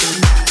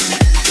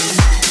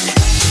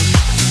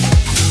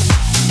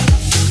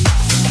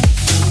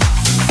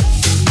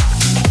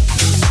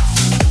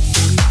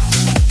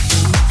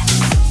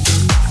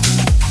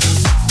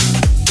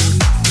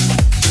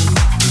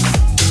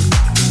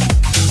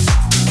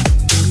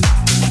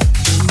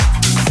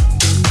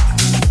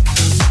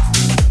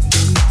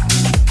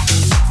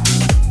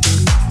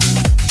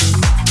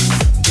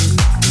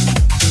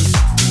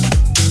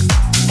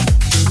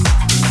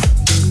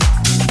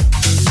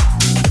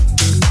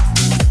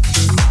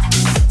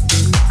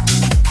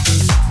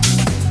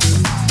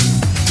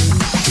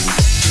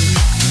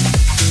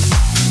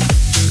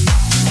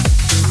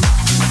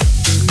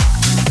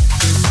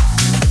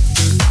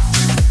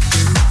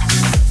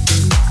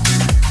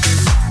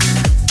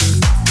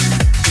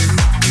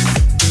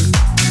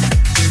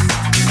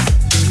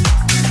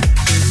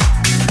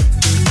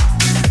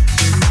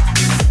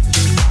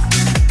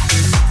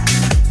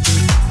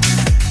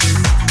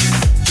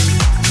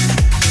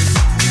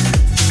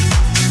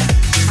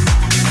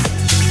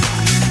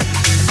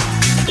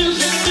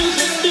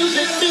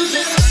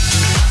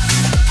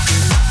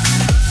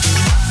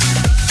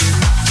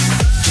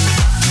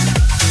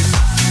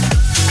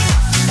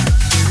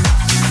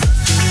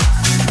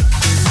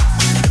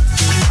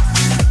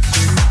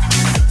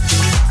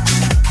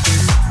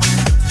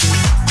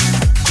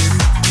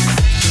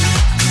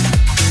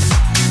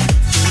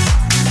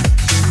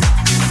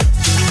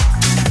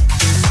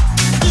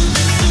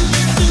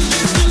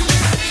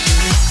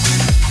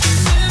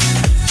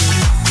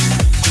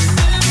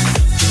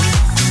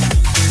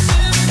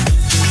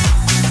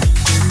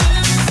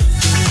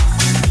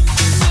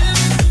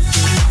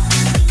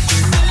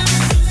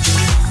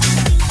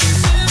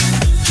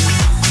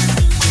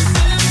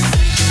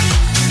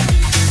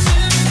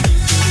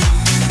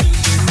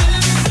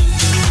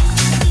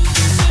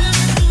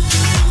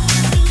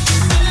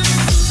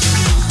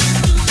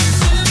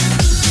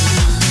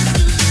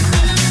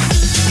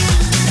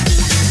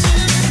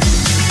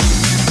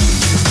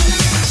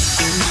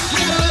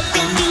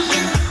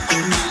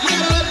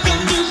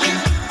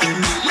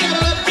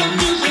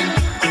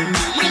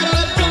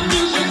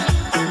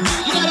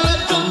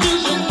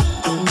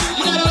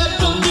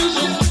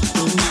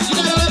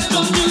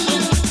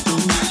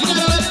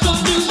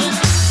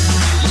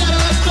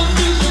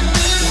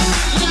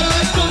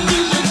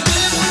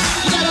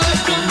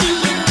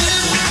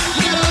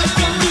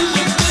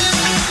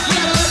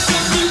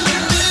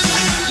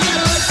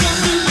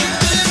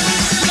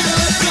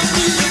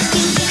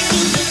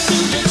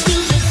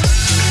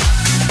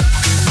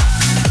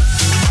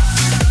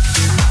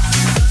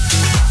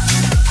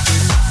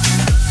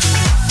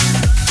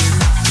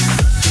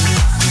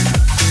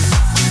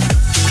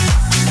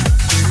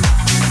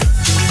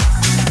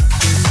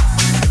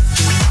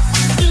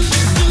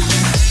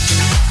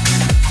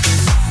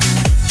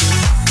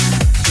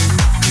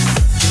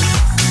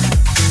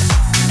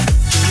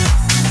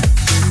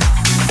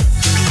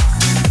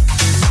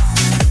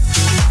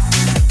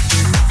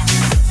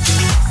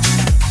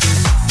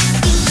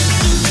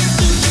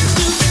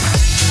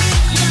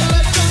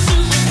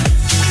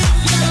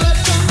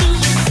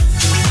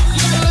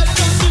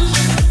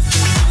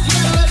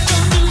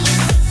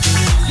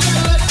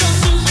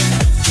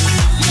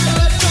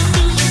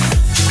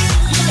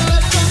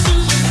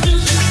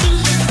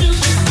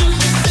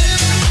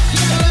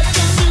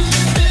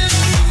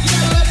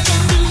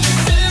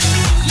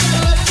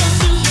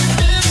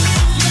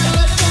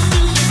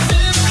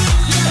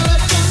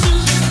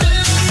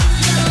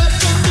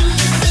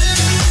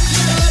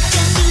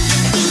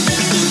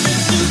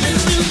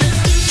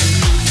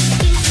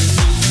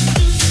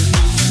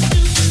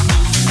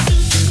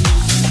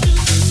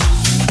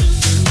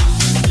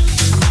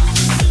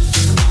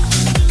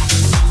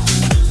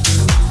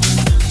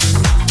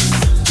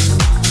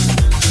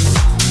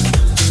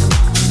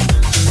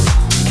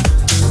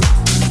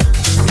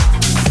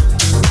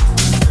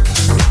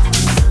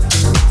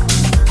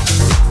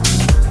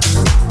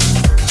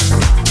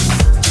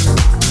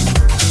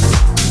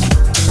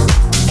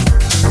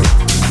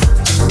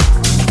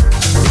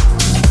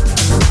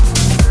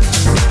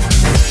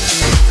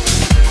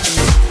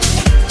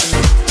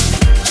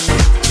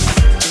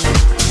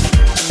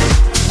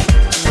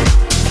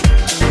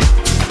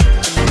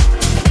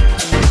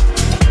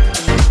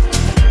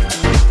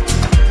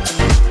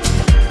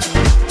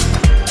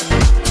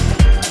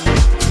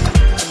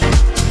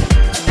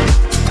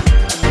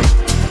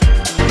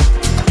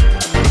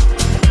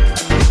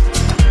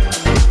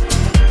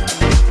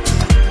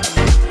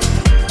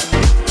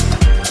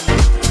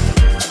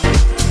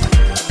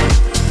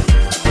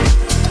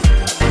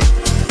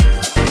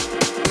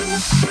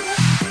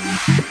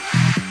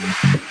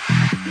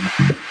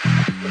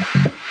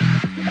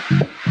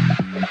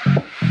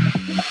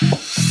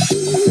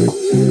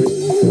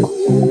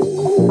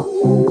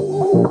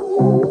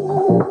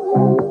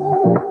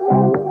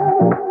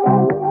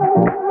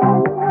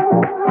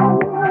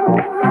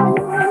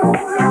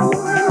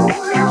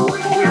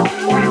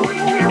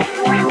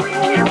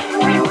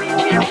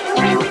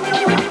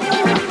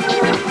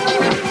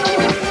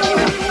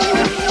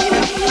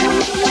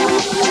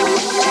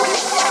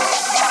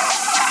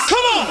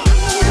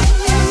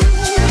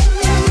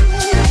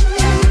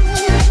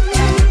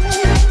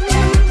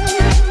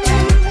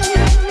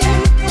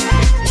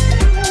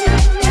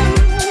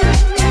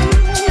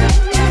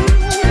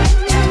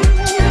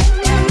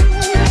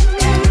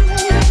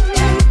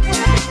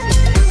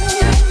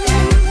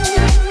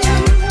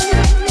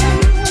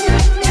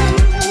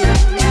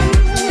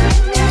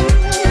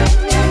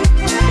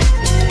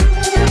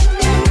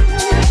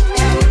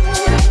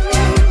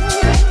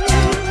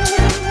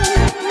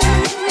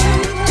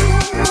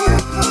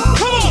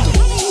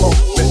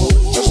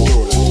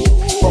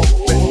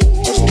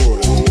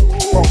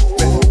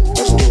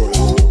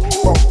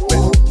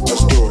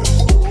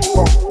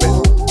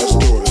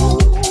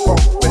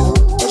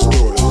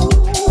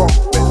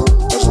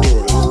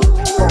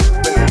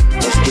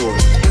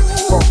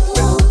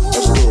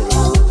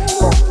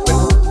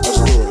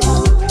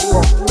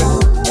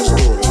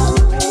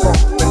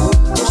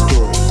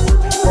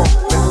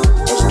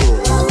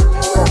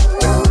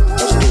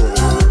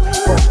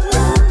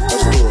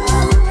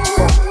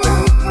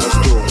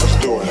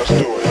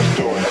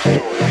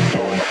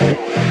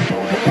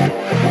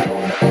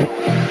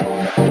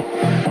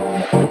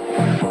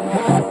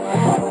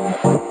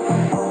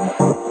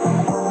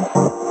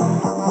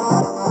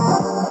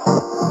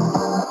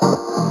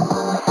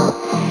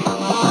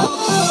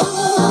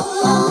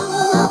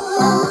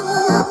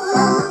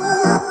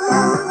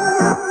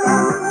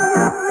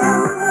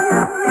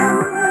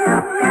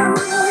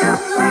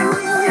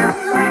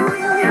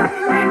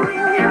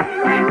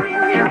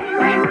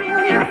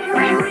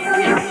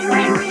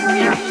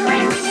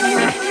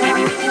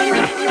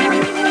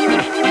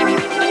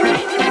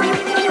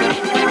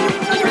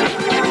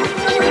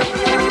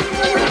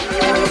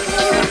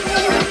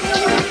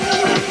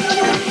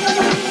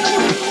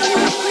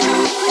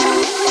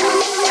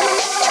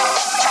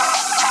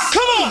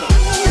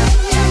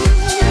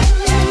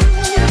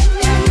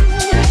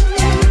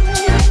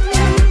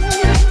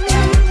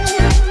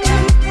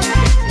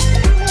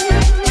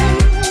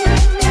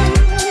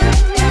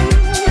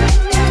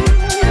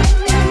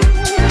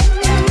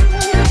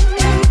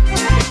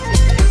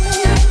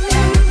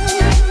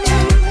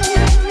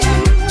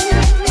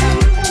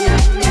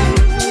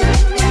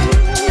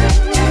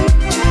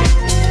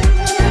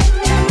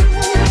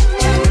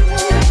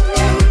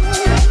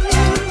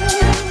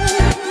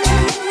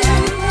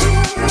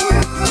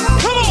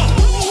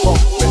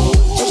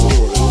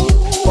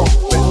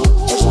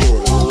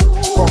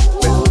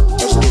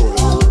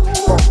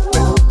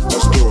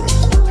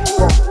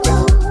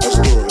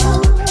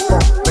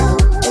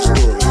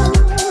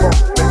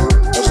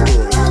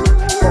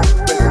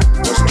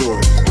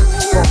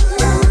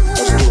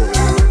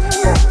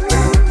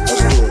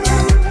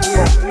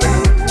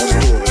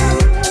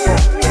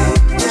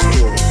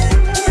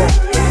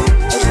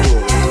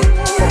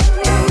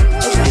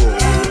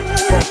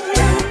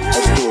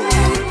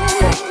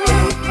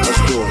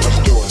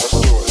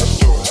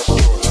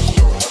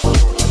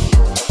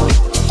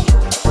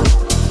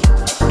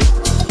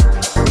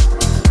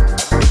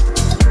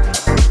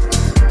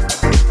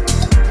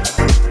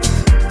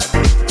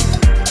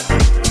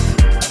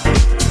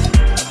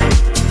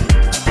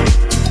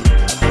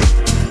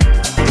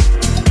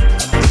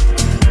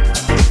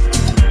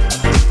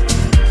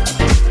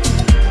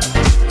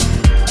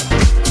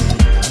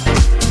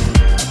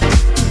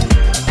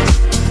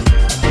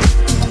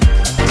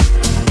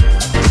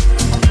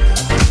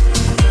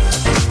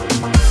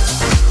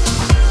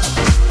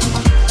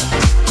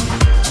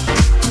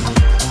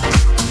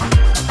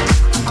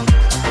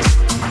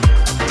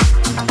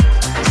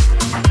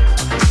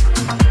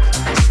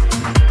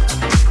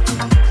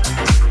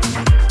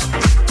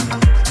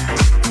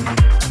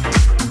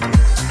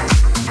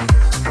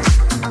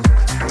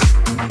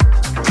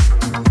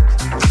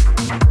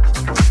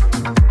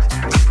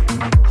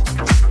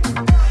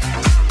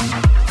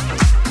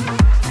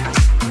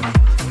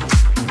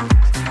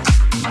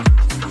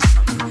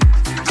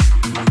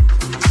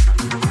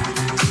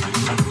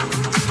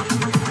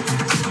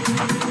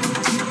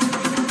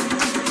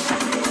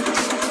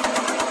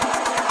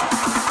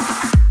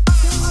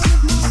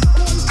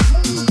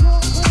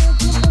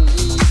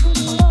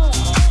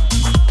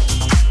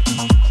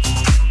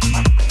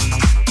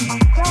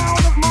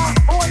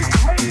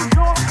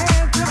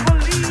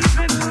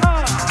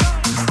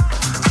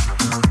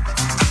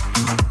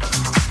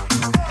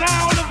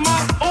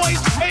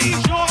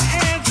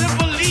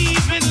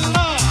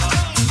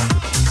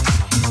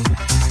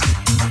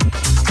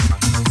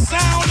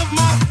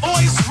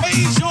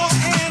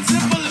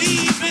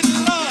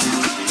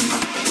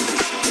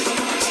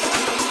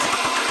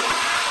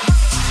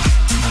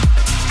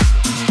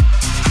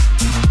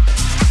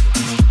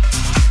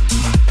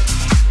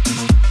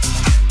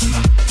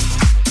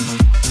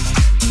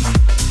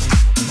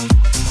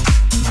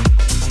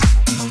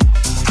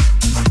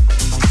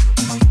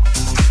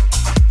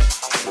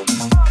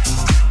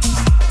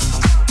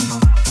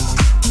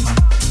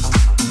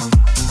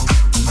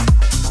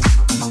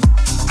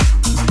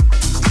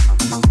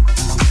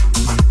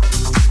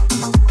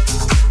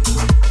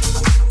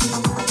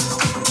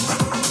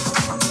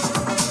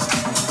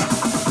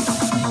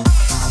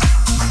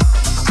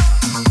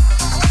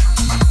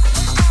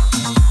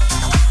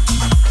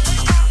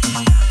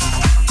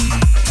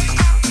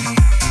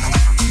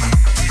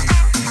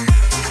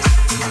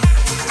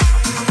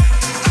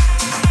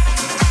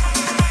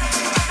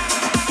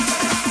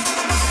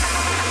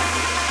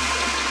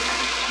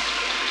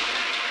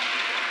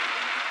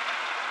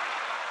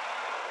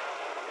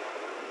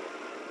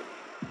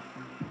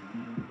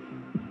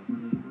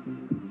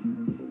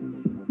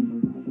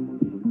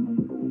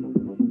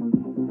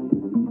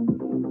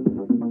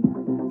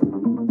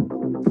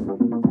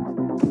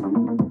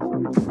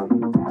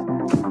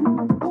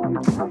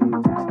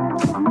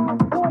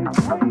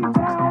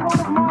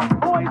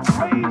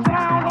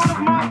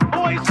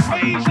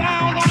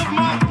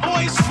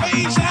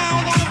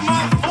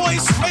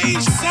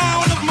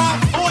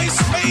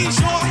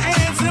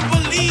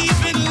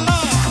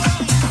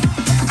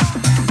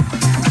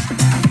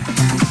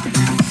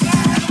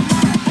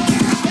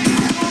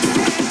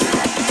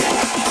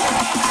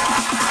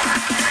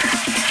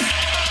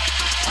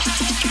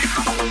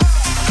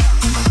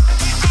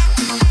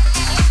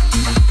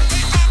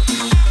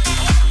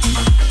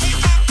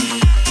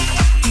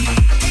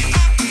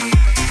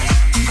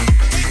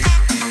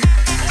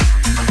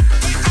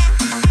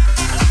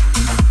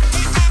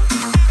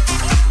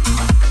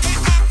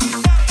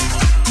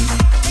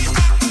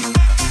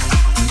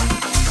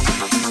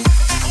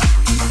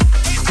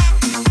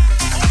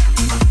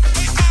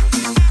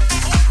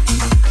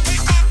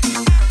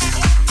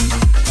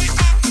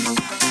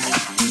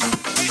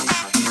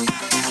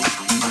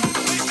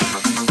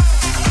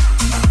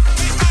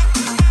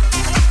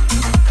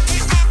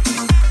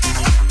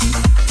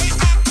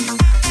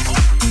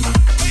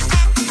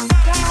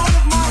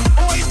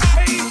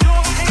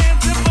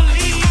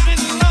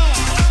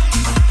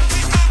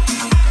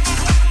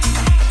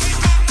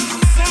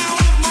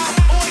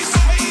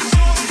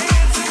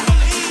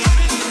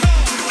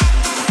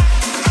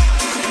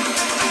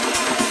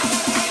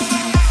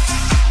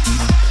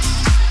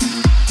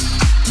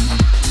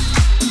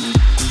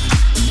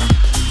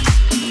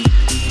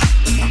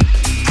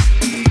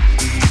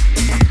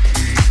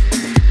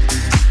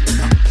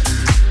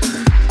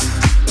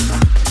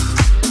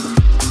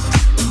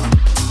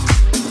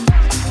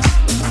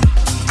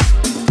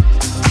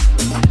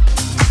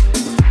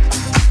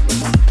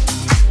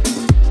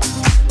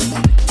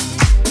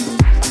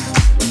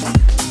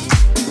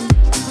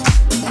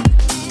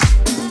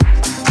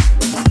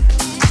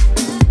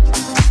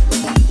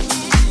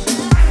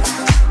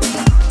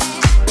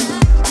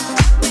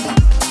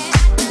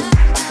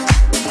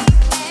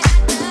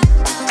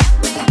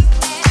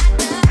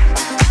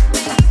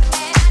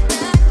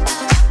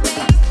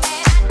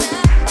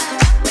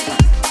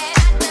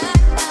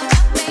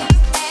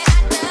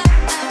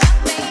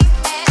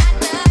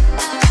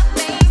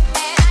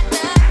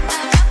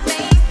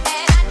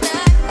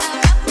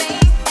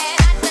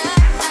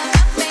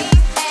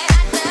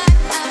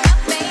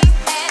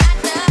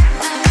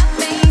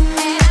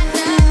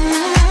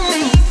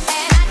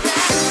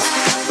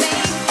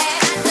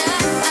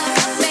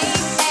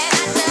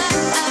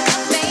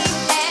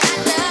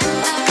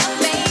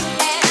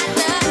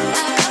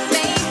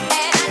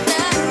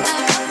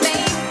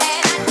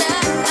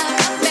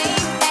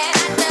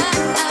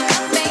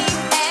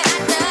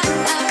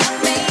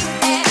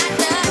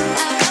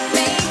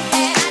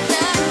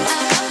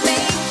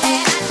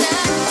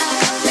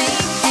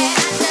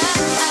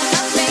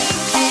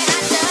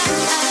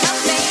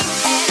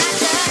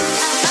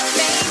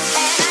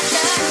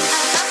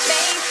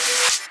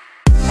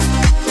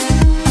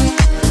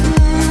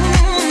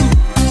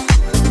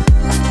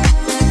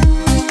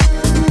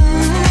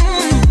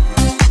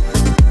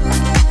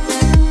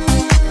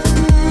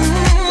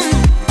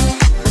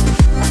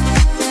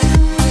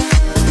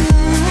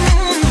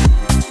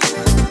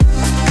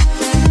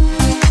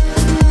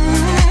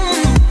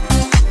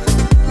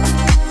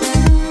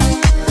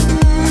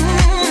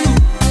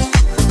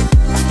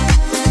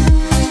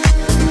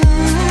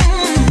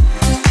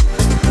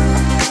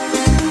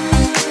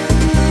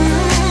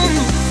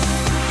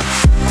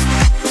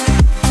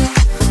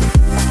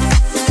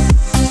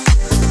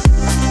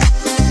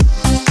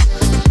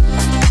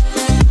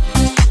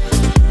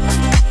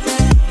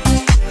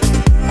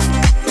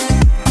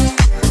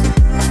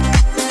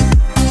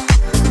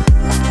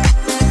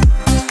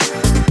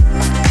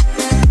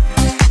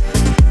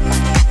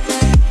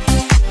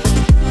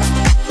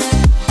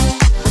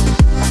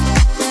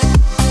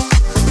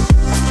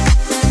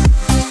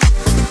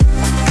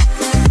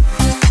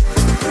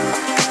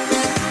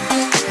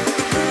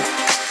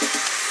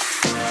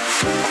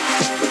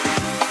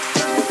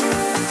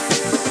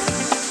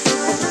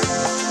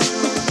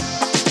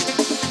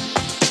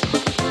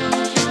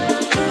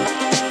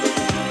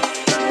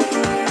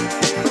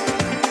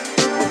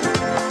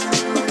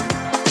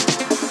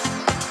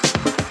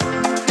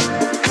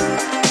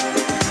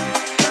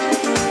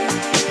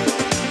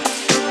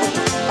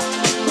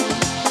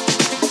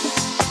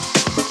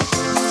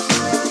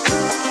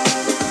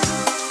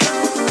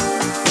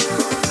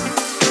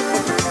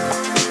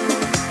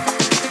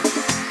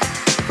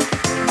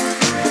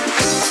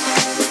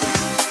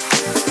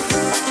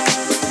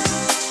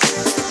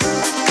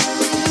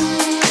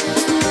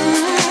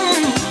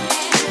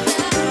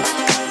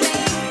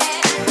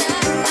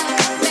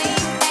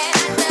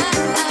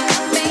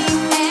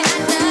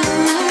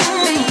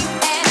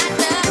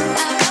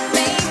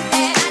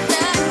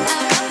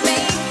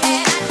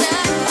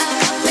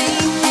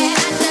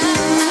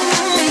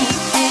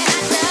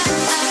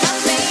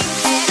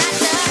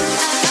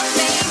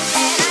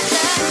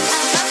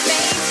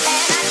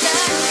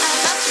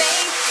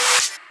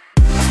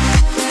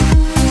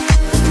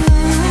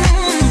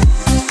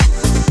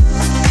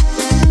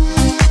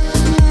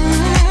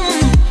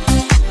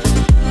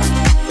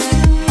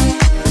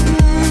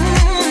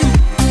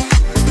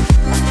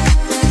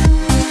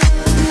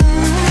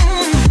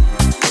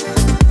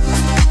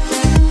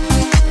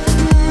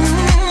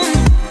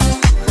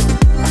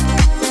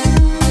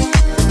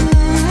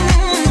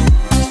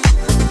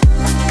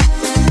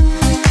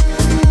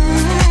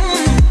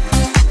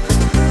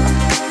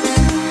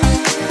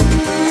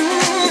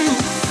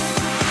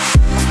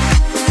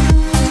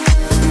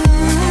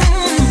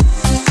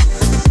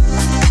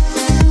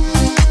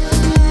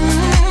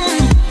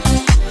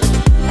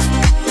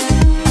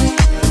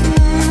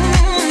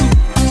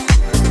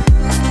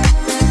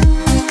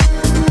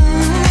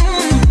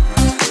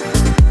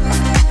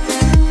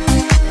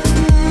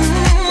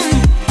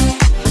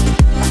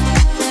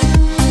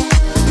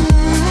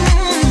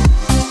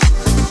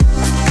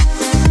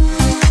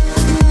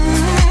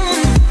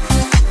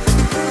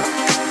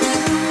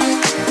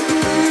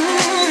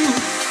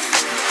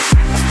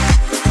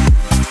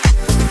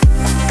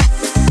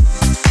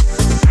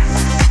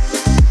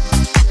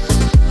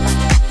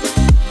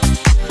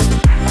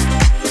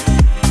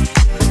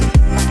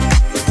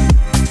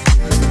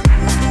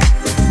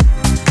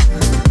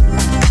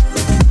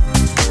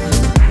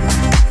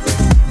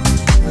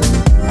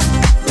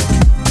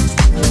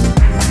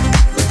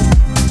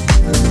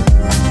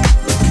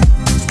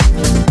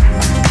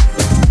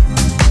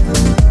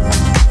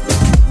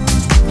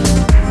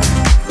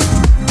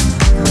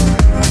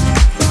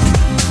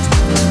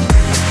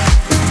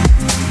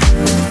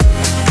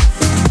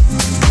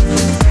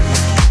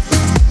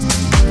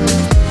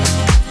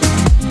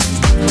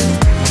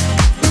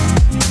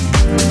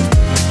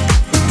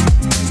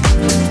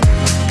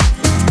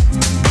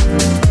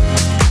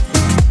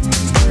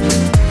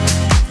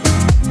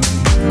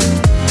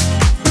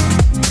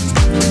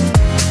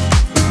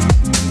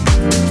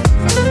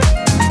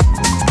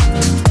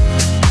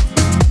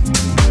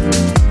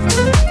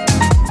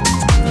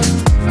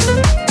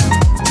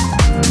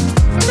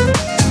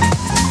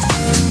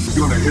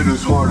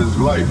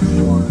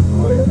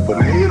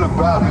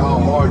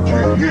 hard you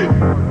hit.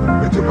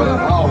 It's about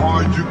how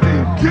hard you can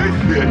get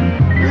hit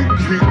and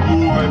keep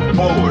moving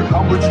forward.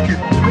 How much you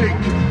can take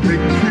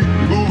and keep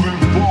moving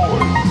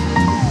forward.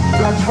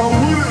 That's how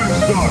winning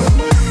is done.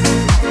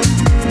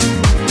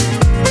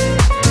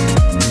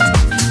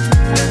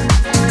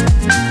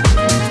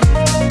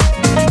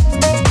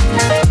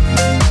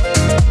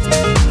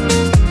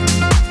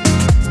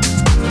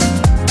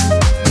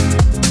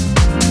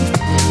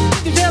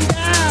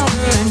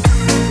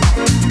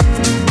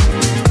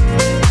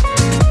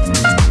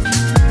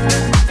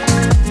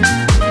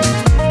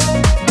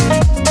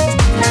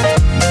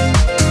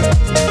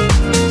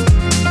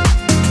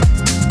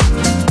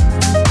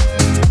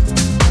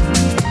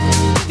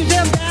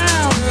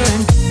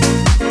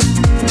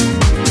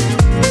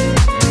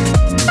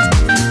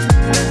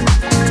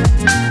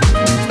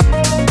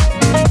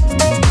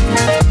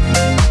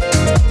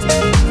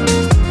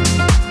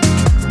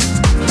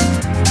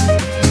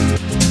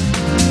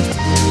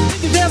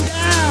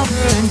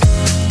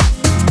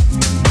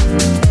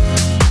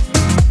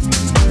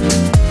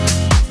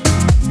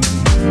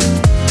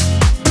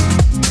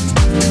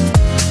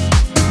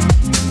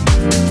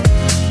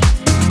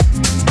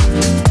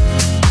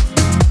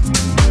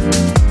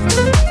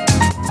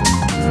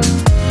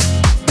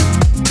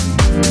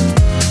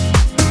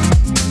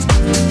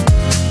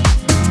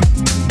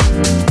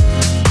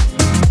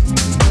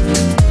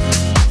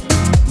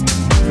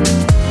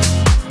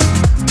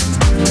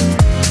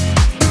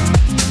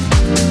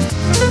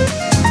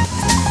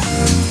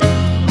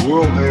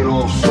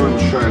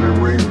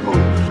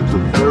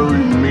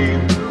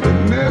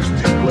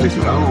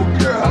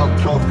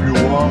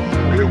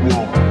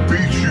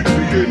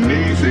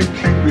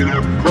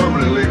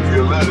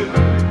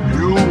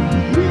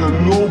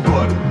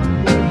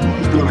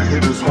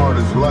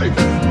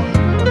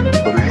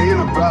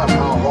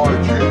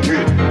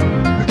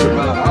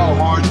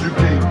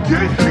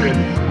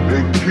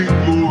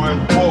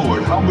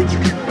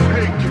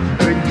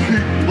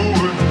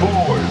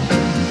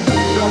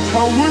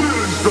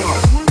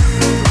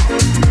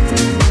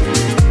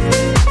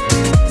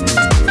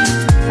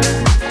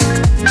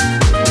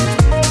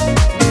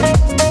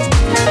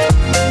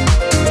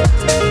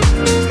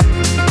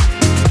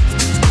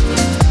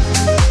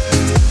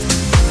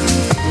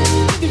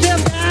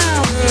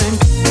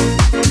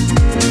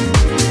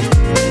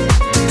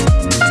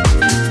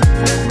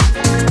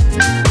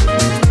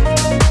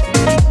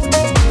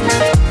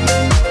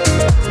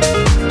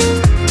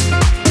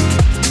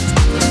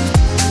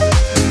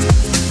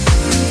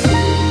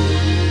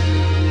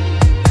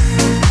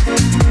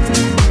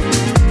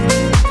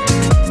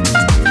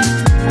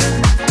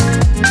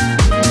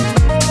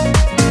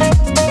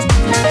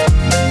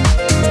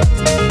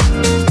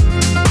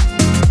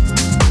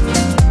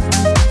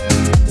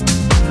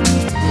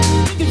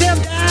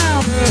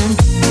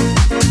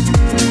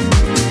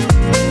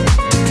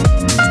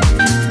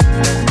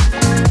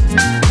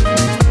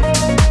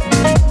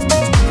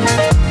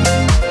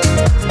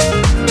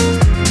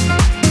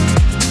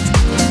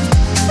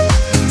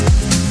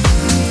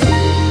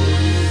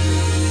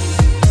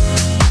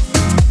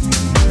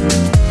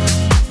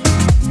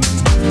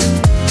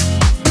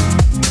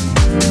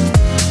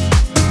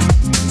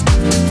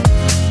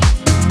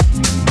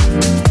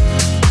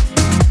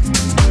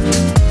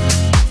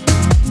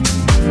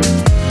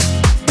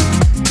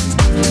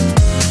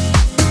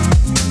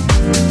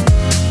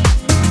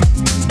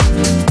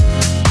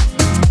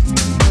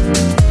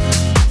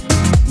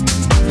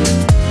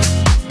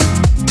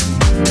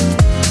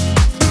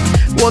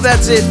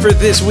 That's it for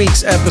this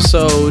week's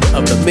episode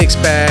of the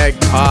Mixed Bag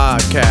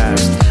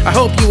Podcast. I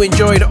hope you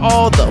enjoyed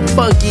all the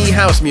funky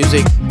house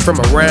music from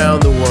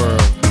around the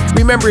world.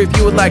 Remember, if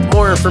you would like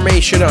more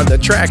information on the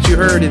tracks you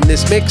heard in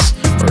this mix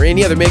or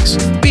any other mix,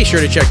 be sure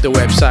to check the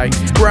website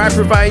where I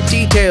provide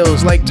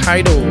details like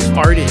titles,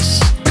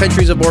 artists,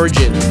 countries of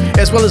origin,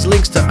 as well as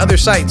links to other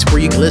sites where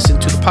you can listen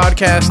to the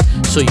podcast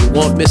so you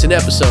won't miss an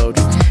episode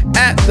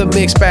at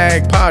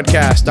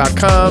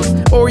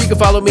themixbagpodcast.com, or you can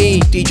follow me,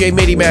 DJ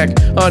Midi Mac,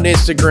 on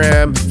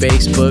Instagram,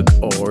 Facebook,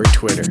 or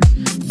Twitter.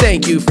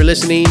 Thank you for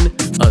listening.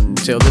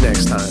 Until the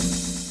next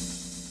time.